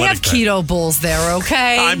athletic they have type. keto bowls there,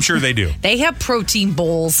 okay? I'm sure they do. They have protein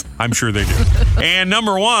bowls. I'm sure they do. And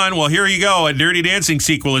number 1, well, here you go. A Dirty Dancing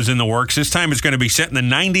sequel is in the works. This time it's going to be set in the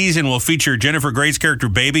 90s and will feature Jennifer Grey's character,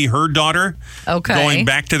 Baby, her daughter. Okay. Going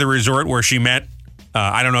back to the resort where she met,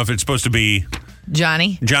 I don't know if it's supposed to be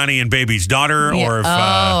Johnny and Baby's daughter, or if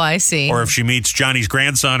I see, or if she meets Johnny's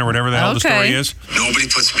grandson or whatever the hell the story is. Nobody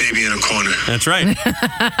puts Baby in a corner. That's right.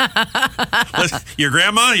 Your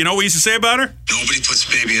grandma, you know what we used to say about her? Nobody puts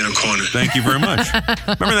Baby in a corner. Thank you very much.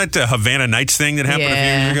 Remember that Havana Nights thing that happened a few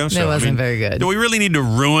years ago? That wasn't very good. Do we really need to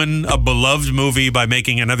ruin a beloved movie by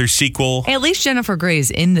making another sequel? At least Jennifer Grey's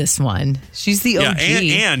in this one. She's the OG.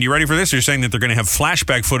 Yeah, and you ready for this? They're saying that they're going to have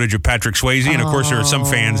flashback footage of Patrick Swayze, and of course there are some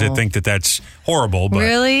fans that think that that's horrible. But,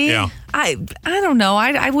 really? Yeah. I don't know.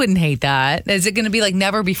 I wouldn't hate that. Is it going to be like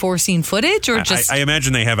never before seen footage or just? I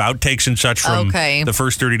imagine they have outtakes and such from the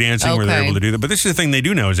first Dirty Dancing where they're able to do that. But this is the thing they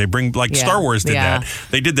do know is they bring Star Wars did that.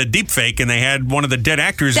 They did the deep fake and they had one of the dead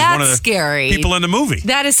actors as one of the people in the movie.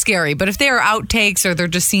 That is scary. But if they are outtakes or they're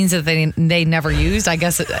just scenes that they never used, I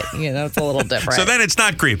guess it's a little different. So then it's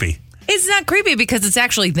not creepy. It's not creepy because it's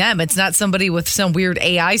actually them. It's not somebody with some weird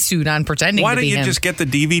AI suit on pretending to be him. Why don't you just get the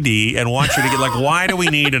DVD and watch it again? Like, why do we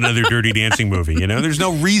need another Dirty Dancing movie? There's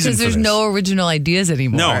no reason for this. Because there's no original ideas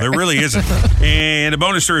anymore. No, there really isn't. And a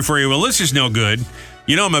bonus story for you. Well, this is no good.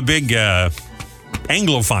 I'm a big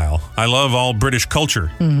Anglophile. I love all British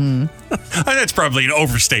culture. Mm-hmm. That's probably an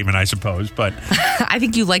overstatement, I suppose, but... I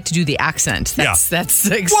think you like to do the accent. That's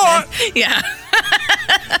what? Yeah.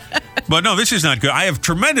 But no, this is not good. I have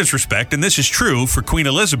tremendous respect, and this is true for Queen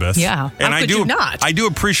Elizabeth. Yeah, and how could you not? I do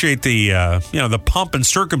appreciate the the pomp and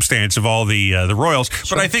circumstance of all the royals,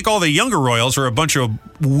 but I think all the younger royals are a bunch of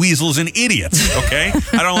weasels and idiots. Okay,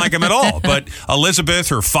 I don't like them at all. But Elizabeth,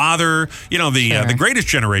 her father, the greatest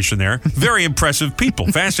generation there, very impressive people.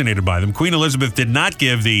 Fascinated by them. Queen Elizabeth did not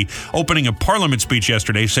give the opening of Parliament speech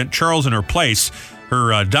yesterday. Sent Charles in her place.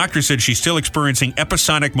 Her doctor said she's still experiencing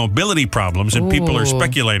episodic mobility problems, and people are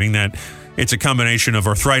speculating that it's a combination of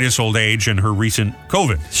arthritis, old age, and her recent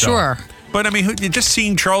COVID. Sure. But, I mean, just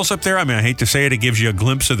seeing Charles up there, I mean, I hate to say it, it gives you a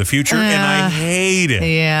glimpse of the future, and I hate it.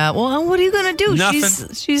 Yeah. Well, what are you going to do?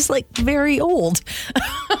 Nothing. She's like very old.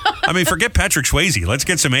 I mean, forget Patrick Swayze. Let's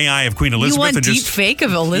get some AI of Queen Elizabeth. You want and deep fake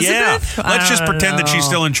of Elizabeth? Yeah. Let's just pretend that she's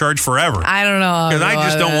still in charge forever. I don't know. Because I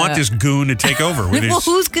just don't want this goon to take over. With well,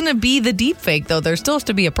 who's going to be the deep fake, though? There still has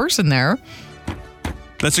to be a person there.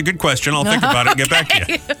 That's a good question. I'll think about it and get back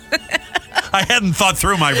to you. I hadn't thought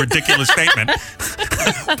through my ridiculous statement.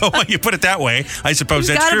 But when you put it that way, I suppose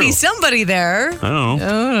There's that's true. There's got to be somebody there. I don't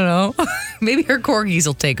know. Maybe her corgis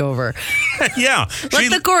will take over. Yeah.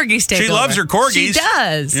 Let the corgis take over. She loves her corgis. She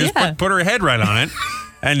does. Just put her head right on it,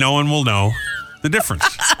 and no one will know the difference.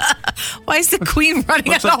 Why is the queen running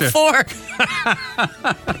What's on all four?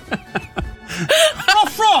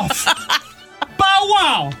 Ruff, ruff. Bow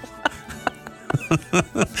wow.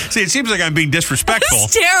 See, it seems like I'm being disrespectful.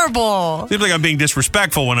 That's terrible. Seems like I'm being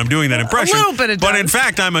disrespectful when I'm doing that impression. A little bit it does. But in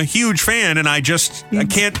fact, I'm a huge fan, and I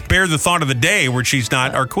can't bear the thought of the day where she's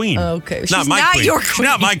not our queen. Okay. Not She's my not queen. your queen. She's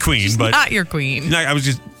not my queen. She's but not your queen. I was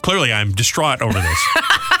just, clearly I'm distraught over this.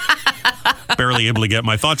 Barely able to get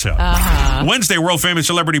my thoughts out. Wednesday, world famous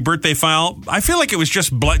celebrity birthday file. I feel like it was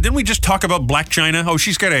just didn't we just talk about Black China? Oh,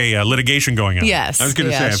 she's got a litigation going on. Yes. I was going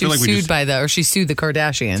to say. I feel like she sued the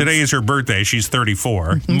Kardashians. Today is her birthday. She's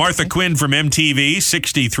 34. Martha Quinn from MTV,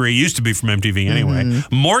 63. Used to be from MTV anyway.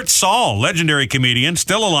 Mort Saul, legendary comedian,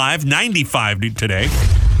 still alive, 95 today.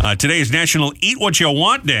 Today is National Eat What You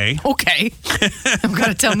Want Day. Okay. I'm going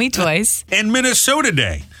to tell me twice. And Minnesota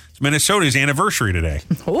Day. It's Minnesota's anniversary today.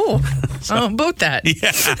 Oh, about that.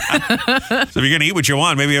 Yeah. So if you're going to eat what you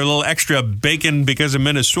want, maybe have a little extra bacon because of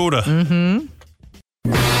Minnesota. Mm-hmm.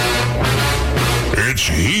 It's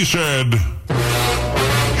He Said,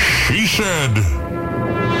 She Said.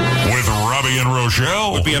 With Robbie and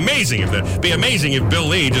Rochelle. It would be amazing if Bill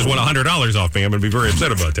Lee just won $100 off me. I'm going to be very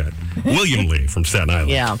upset about that. William Lee from Staten Island.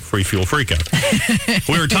 Yeah. Free Fuel Freakout.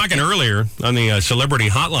 We were talking earlier on the celebrity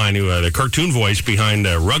hotline who the cartoon voice behind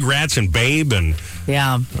Rugrats and Babe and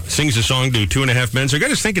sings a song to 2.5 Men. So I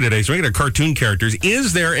got us thinking today, so we got cartoon characters.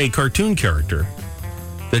 Is there a cartoon character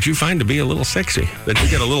that you find to be a little sexy, that you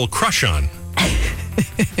get a little crush on?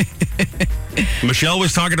 Michelle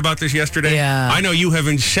was talking about this yesterday. Yeah. I know you have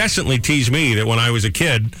incessantly teased me that when I was a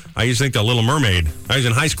kid, I used to think The Little Mermaid. I was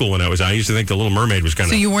in high school when I used to think The Little Mermaid was kind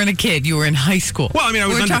of... So you weren't a kid, you were in high school. Well, I mean,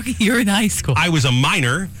 you're in high school. I was a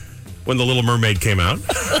minor when The Little Mermaid came out.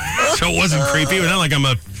 So it wasn't creepy. It was not like I'm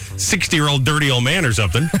a 60-year-old dirty old man or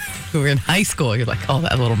something. You were in high school. You're like, oh,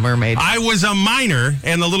 that Little Mermaid. I was a minor,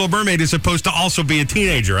 and The Little Mermaid is supposed to also be a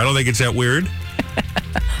teenager. I don't think it's that weird.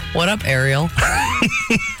 What up, Ariel?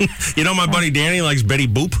 You know my buddy Danny likes Betty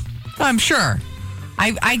Boop? I'm sure.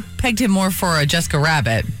 I pegged him more for a Jessica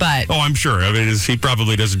Rabbit, but... Oh, I'm sure. I mean, he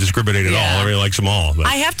probably doesn't discriminate at all. I mean, he likes them all. But.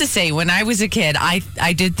 I have to say, when I was a kid, I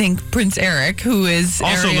did think Prince Eric, who is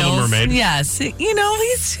also Ariel's, Little Mermaid. Yes. You know, he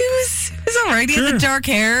was all right. He had the dark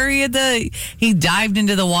hair. He dived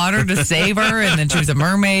into the water to save her, and then she was a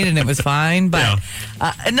mermaid, and it was fine. But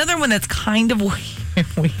another one that's kind of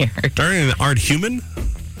weird. Aren't human?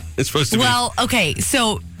 It's supposed to be. Well, okay,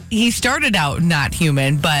 so he started out not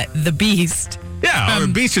human, but the Beast. Yeah, the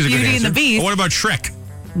Beast is a good answer. Beauty and the Beast. Well, what about Shrek?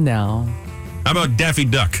 No. How about Daffy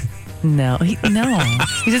Duck? No. He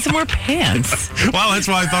doesn't wear pants. Well, that's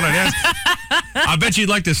why I thought I'd ask. I bet you'd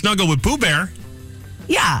like to snuggle with Pooh Bear.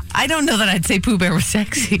 Yeah, I don't know that I'd say Pooh Bear was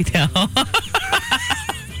sexy, though.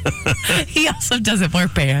 He also doesn't wear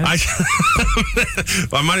pants.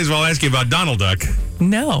 I might as well ask you about Donald Duck.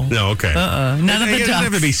 No. No, okay. None of the ducks. It doesn't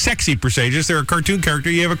have to be sexy per se. Just they're a cartoon character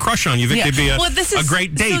you have a crush on. You think they'd be a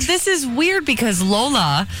great date. So this is weird because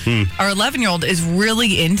Lola, our 11-year-old, is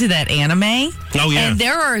really into that anime. Oh, yeah. And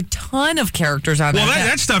there are a ton of characters on there. Well,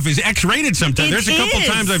 that stuff is X-rated sometimes. There's a couple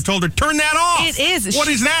times I've told her, turn that off. It is. What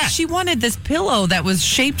is that? She wanted this pillow that was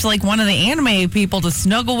shaped like one of the anime people to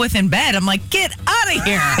snuggle with in bed. I'm like, get out of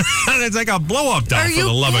here. It's like a blow-up doll for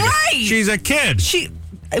the love of it. She's a kid.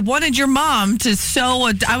 wanted your mom to sew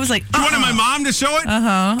I was like, You wanted my mom to sew it?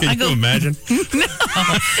 Uh-huh. Can you imagine?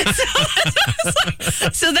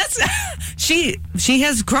 So that's she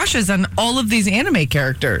has crushes on all of these anime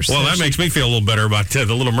characters. Well, so that makes me feel a little better about The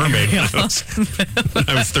Little Mermaid when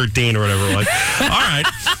I was 13 or whatever it was. All right.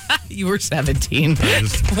 You were 17.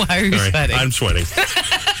 Why are you sweating? I'm sweating.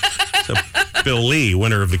 So, Bill Lee,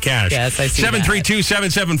 winner of the cash. Yes, I see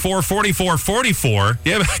 732-774-4444.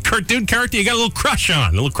 You have a cartoon character you got a little crush on,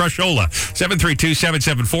 a little crushola.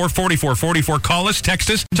 732-774-4444. Call us, text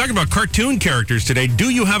us. We're talking about cartoon characters today. Do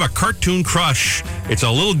you have a cartoon crush? It's a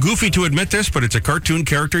little goofy to admit this, but it's a cartoon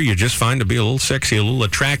character you just find to be a little sexy, a little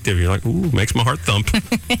attractive. You're like, ooh, makes my heart thump.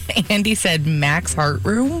 Andy said Max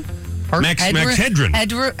Heartroom. Max Headroom.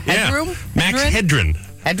 Headroom? Max Headroom.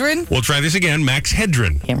 Hedron? We'll try this again. Max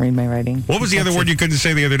Hedron. Can't read my writing. What was the other word you couldn't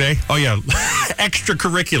say the other day? Oh, yeah.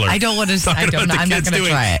 Extracurricular. I don't want to say it. I'm not going to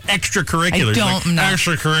try it. Extracurricular.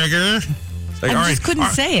 Extracurricular. Like, I just couldn't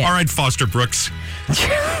say it. All right, Foster Brooks.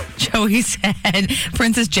 Joey said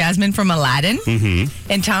Princess Jasmine from Aladdin.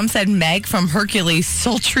 Mm-hmm. And Tom said Meg from Hercules,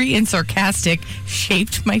 sultry and sarcastic,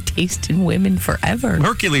 shaped my taste in women forever.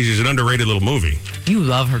 Hercules is an underrated little movie. You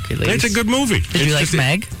love Hercules. It's a good movie. Did you like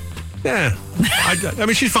Meg? Yeah. I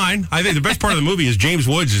mean, she's fine. I think the best part of the movie is James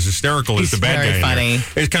Woods is hysterical as the bad guy. Very funny.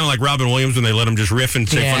 It's kind of like Robin Williams when they let him just riff and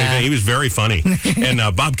say funny things. He was very funny. And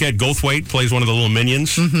Bobcat Goldthwait plays one of the little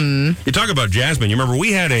minions. Mm-hmm. You talk about Jasmine. You remember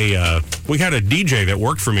we had a DJ that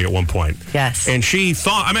worked for me at one point. Yes. And she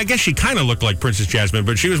thought, I guess she kind of looked like Princess Jasmine,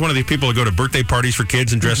 but she was one of these people that go to birthday parties for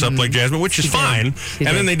kids and dress up like Jasmine, which is fine.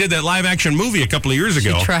 Then they did that live action movie a couple of years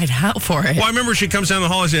ago. She tried out for it. Well, I remember she comes down the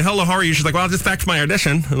hall and said, "Hello, how are you?" She's like, "Well, I'll just fax my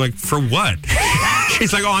audition." I'm like, "For what?"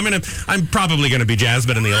 She's like, "Oh, I'm probably gonna be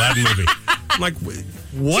Jasmine in the Aladdin movie." I'm like,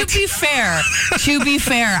 what? To be fair,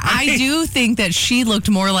 I do think that she looked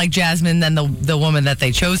more like Jasmine than the woman that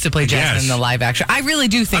they chose to play Jasmine in the live action. I really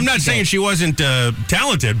do think. I'm not saying she wasn't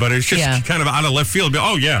talented, but it's just kind of out of left field.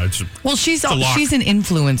 Oh yeah, she's an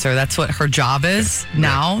influencer. That's what her job is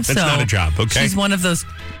now. That's not a job. Okay, she's one of those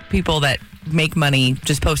people that make money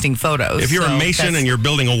just posting photos. If you're a mason and you're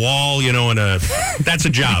building a wall, that's a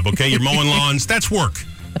job. Okay, you're mowing lawns. That's work.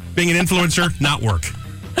 Being an influencer, not work.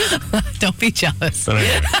 Don't be jealous.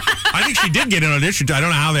 I think she did get an audition. I don't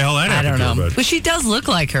know how the hell that happened. I don't know. To her, but she does look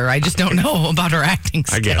like her. I just don't know about her acting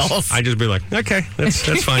skills. I guess. I'd just be like, okay, that's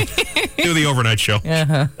fine. Do the overnight show.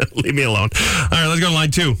 Uh-huh. Leave me alone. All right, let's go to line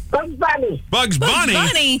 2. Bugs Bunny. Bugs Bunny?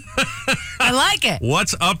 I like it.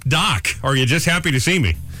 What's up, Doc? Or are you just happy to see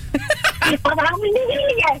me?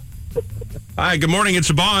 Hi, good morning. It's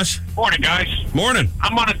the boss. Morning, guys. Morning.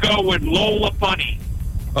 I'm going to go with Lola Bunny.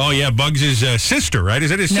 Oh, yeah, Bugs' sister, right?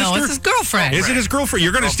 Is it his sister? No, it's his girlfriend. Is it his girlfriend?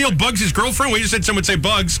 You're going to steal Bugs' girlfriend? We just said someone would say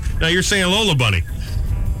Bugs. Now you're saying Lola Bunny.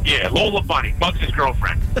 Yeah, Lola Bunny, Bugs'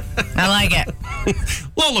 girlfriend. I like it.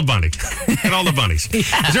 Lola Bunny. And all the bunnies.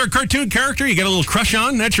 Yeah. Is there a cartoon character you got a little crush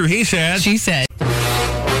on? That's your he said. She said.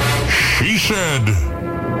 She said.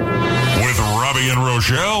 With Robbie and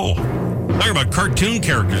Rochelle. Talking about cartoon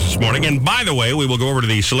characters this morning. And by the way, we will go over to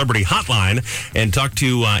the celebrity hotline and talk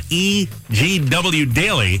to EGW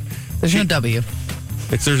Daily. There's no W.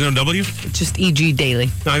 There's no W? It's just EG Daily.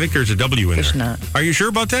 No, I think there's a W in there. There's not. Are you sure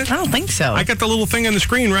about that? I don't think so. I got the little thing on the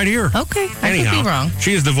screen right here. Okay. Anyhow, I could be wrong.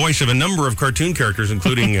 She is the voice of a number of cartoon characters,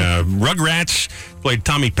 including Rugrats, played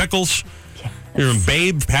Tommy Pickles. You're in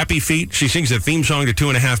Babe, Happy Feet. She sings the theme song to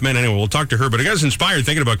 2.5 Men. Anyway, we'll talk to her. But I got us inspired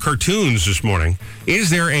thinking about cartoons this morning. Is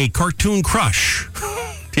there a cartoon crush?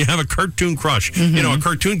 Do you have a cartoon crush? Mm-hmm. A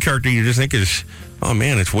cartoon character you just think is, oh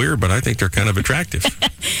man, it's weird, but I think they're kind of attractive.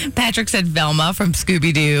 Patrick said Velma from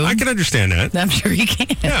Scooby-Doo. I can understand that. I'm sure you can.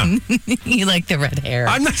 Yeah. You like the red hair.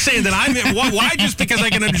 I'm not saying that why just because I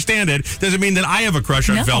can understand it doesn't mean that I have a crush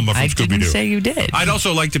on Velma from Scooby-Doo. I didn't say you did. I'd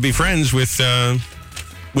also like to be friends with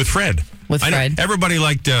Fred. With Fred. Everybody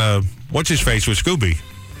liked, what's his face with Scooby?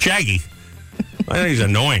 Shaggy. I think he's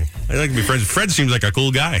annoying. I'd like to be friends. Fred seems like a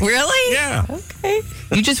cool guy. Really? Yeah. Okay.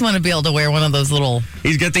 You just want to be able to wear one of those little...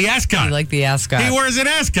 He's got the ascot. You like the ascot. He wears an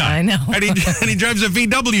ascot. I know. And he drives a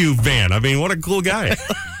VW van. I mean, what a cool guy.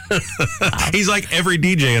 He's like every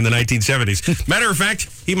DJ in the 1970s. Matter of fact,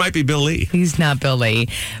 he might be Bill Lee. He's not Bill Lee.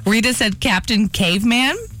 Rita said Captain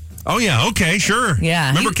Caveman. Oh, yeah. Okay, sure. Yeah.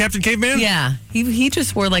 Remember Captain Caveman? Yeah. He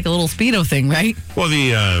just wore like a little Speedo thing, right? Well,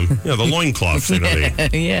 the loincloths.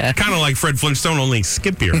 Yeah. Kind of like Fred Flintstone, only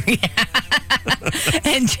skimpier.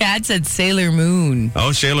 And Chad said Sailor Moon.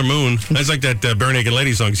 Oh, Sailor Moon. That's like that Bare Naked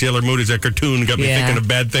Lady song. Sailor Moon is that cartoon. Got me thinking of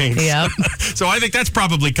bad things. Yep. So I think that's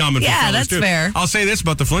probably common for fellas, that's too. fair. I'll say this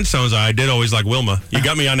about the Flintstones. I did always like Wilma. You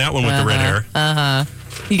got me on that one with the red hair.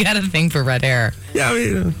 You got a thing for red hair. Yeah, I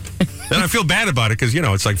mean, Then I feel bad about it because,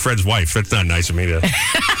 it's like Fred's wife. That's not nice of me to...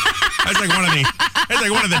 That's like one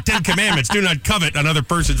of the 10 commandments. Do not covet another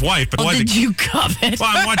person's wife. But did you covet? Well,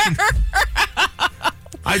 I'm watching...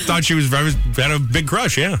 I thought I had a big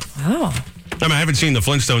crush, yeah. Oh. I mean, I haven't seen the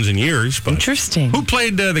Flintstones in years. But interesting. Who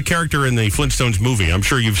played the character in the Flintstones movie? I'm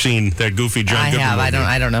sure you've seen that goofy John Goodman have. movie.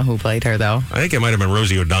 I don't know who played her, though. I think it might have been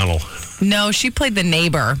Rosie O'Donnell. No, she played the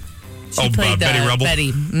neighbor. She played Betty Rubble?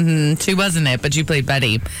 Betty. Mm-hmm. She wasn't it, but she played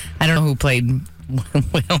Betty. I don't know who played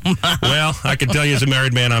Wilma. Well, I can tell you as a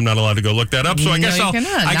married man, I'm not allowed to go look that up. So I guess I'll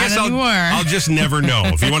just never know.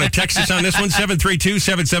 If you want to text us on this one,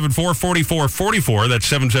 732-774-4444.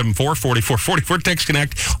 That's 774-4444. Text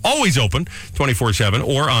Connect, always open, 24/7.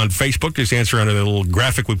 Or on Facebook, just answer under the little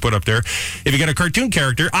graphic we put up there. If you got a cartoon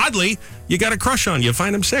character, oddly, you got a crush on, you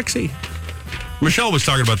find him sexy. Michelle was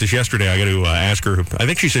talking about this yesterday. I got to ask her. I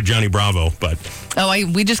think she said Johnny Bravo, but...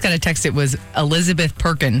 we just got a text. It was Elizabeth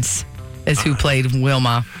Perkins is who played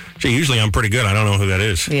Wilma. Usually I'm pretty good. I don't know who that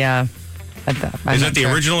is. Yeah. Is that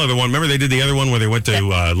the original or the one? Remember they did the other one where they went to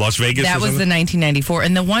Las Vegas? That was the 1994.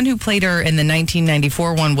 And the one who played her in the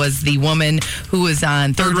 1994 one was the woman who was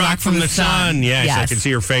on Third Rock from the Sun. Yes, I can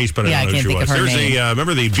see her face, but I don't know who she was. There's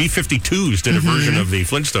remember the B-52s did a version of the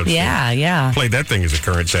Flintstones. Yeah. Played that thing as a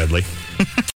current, sadly.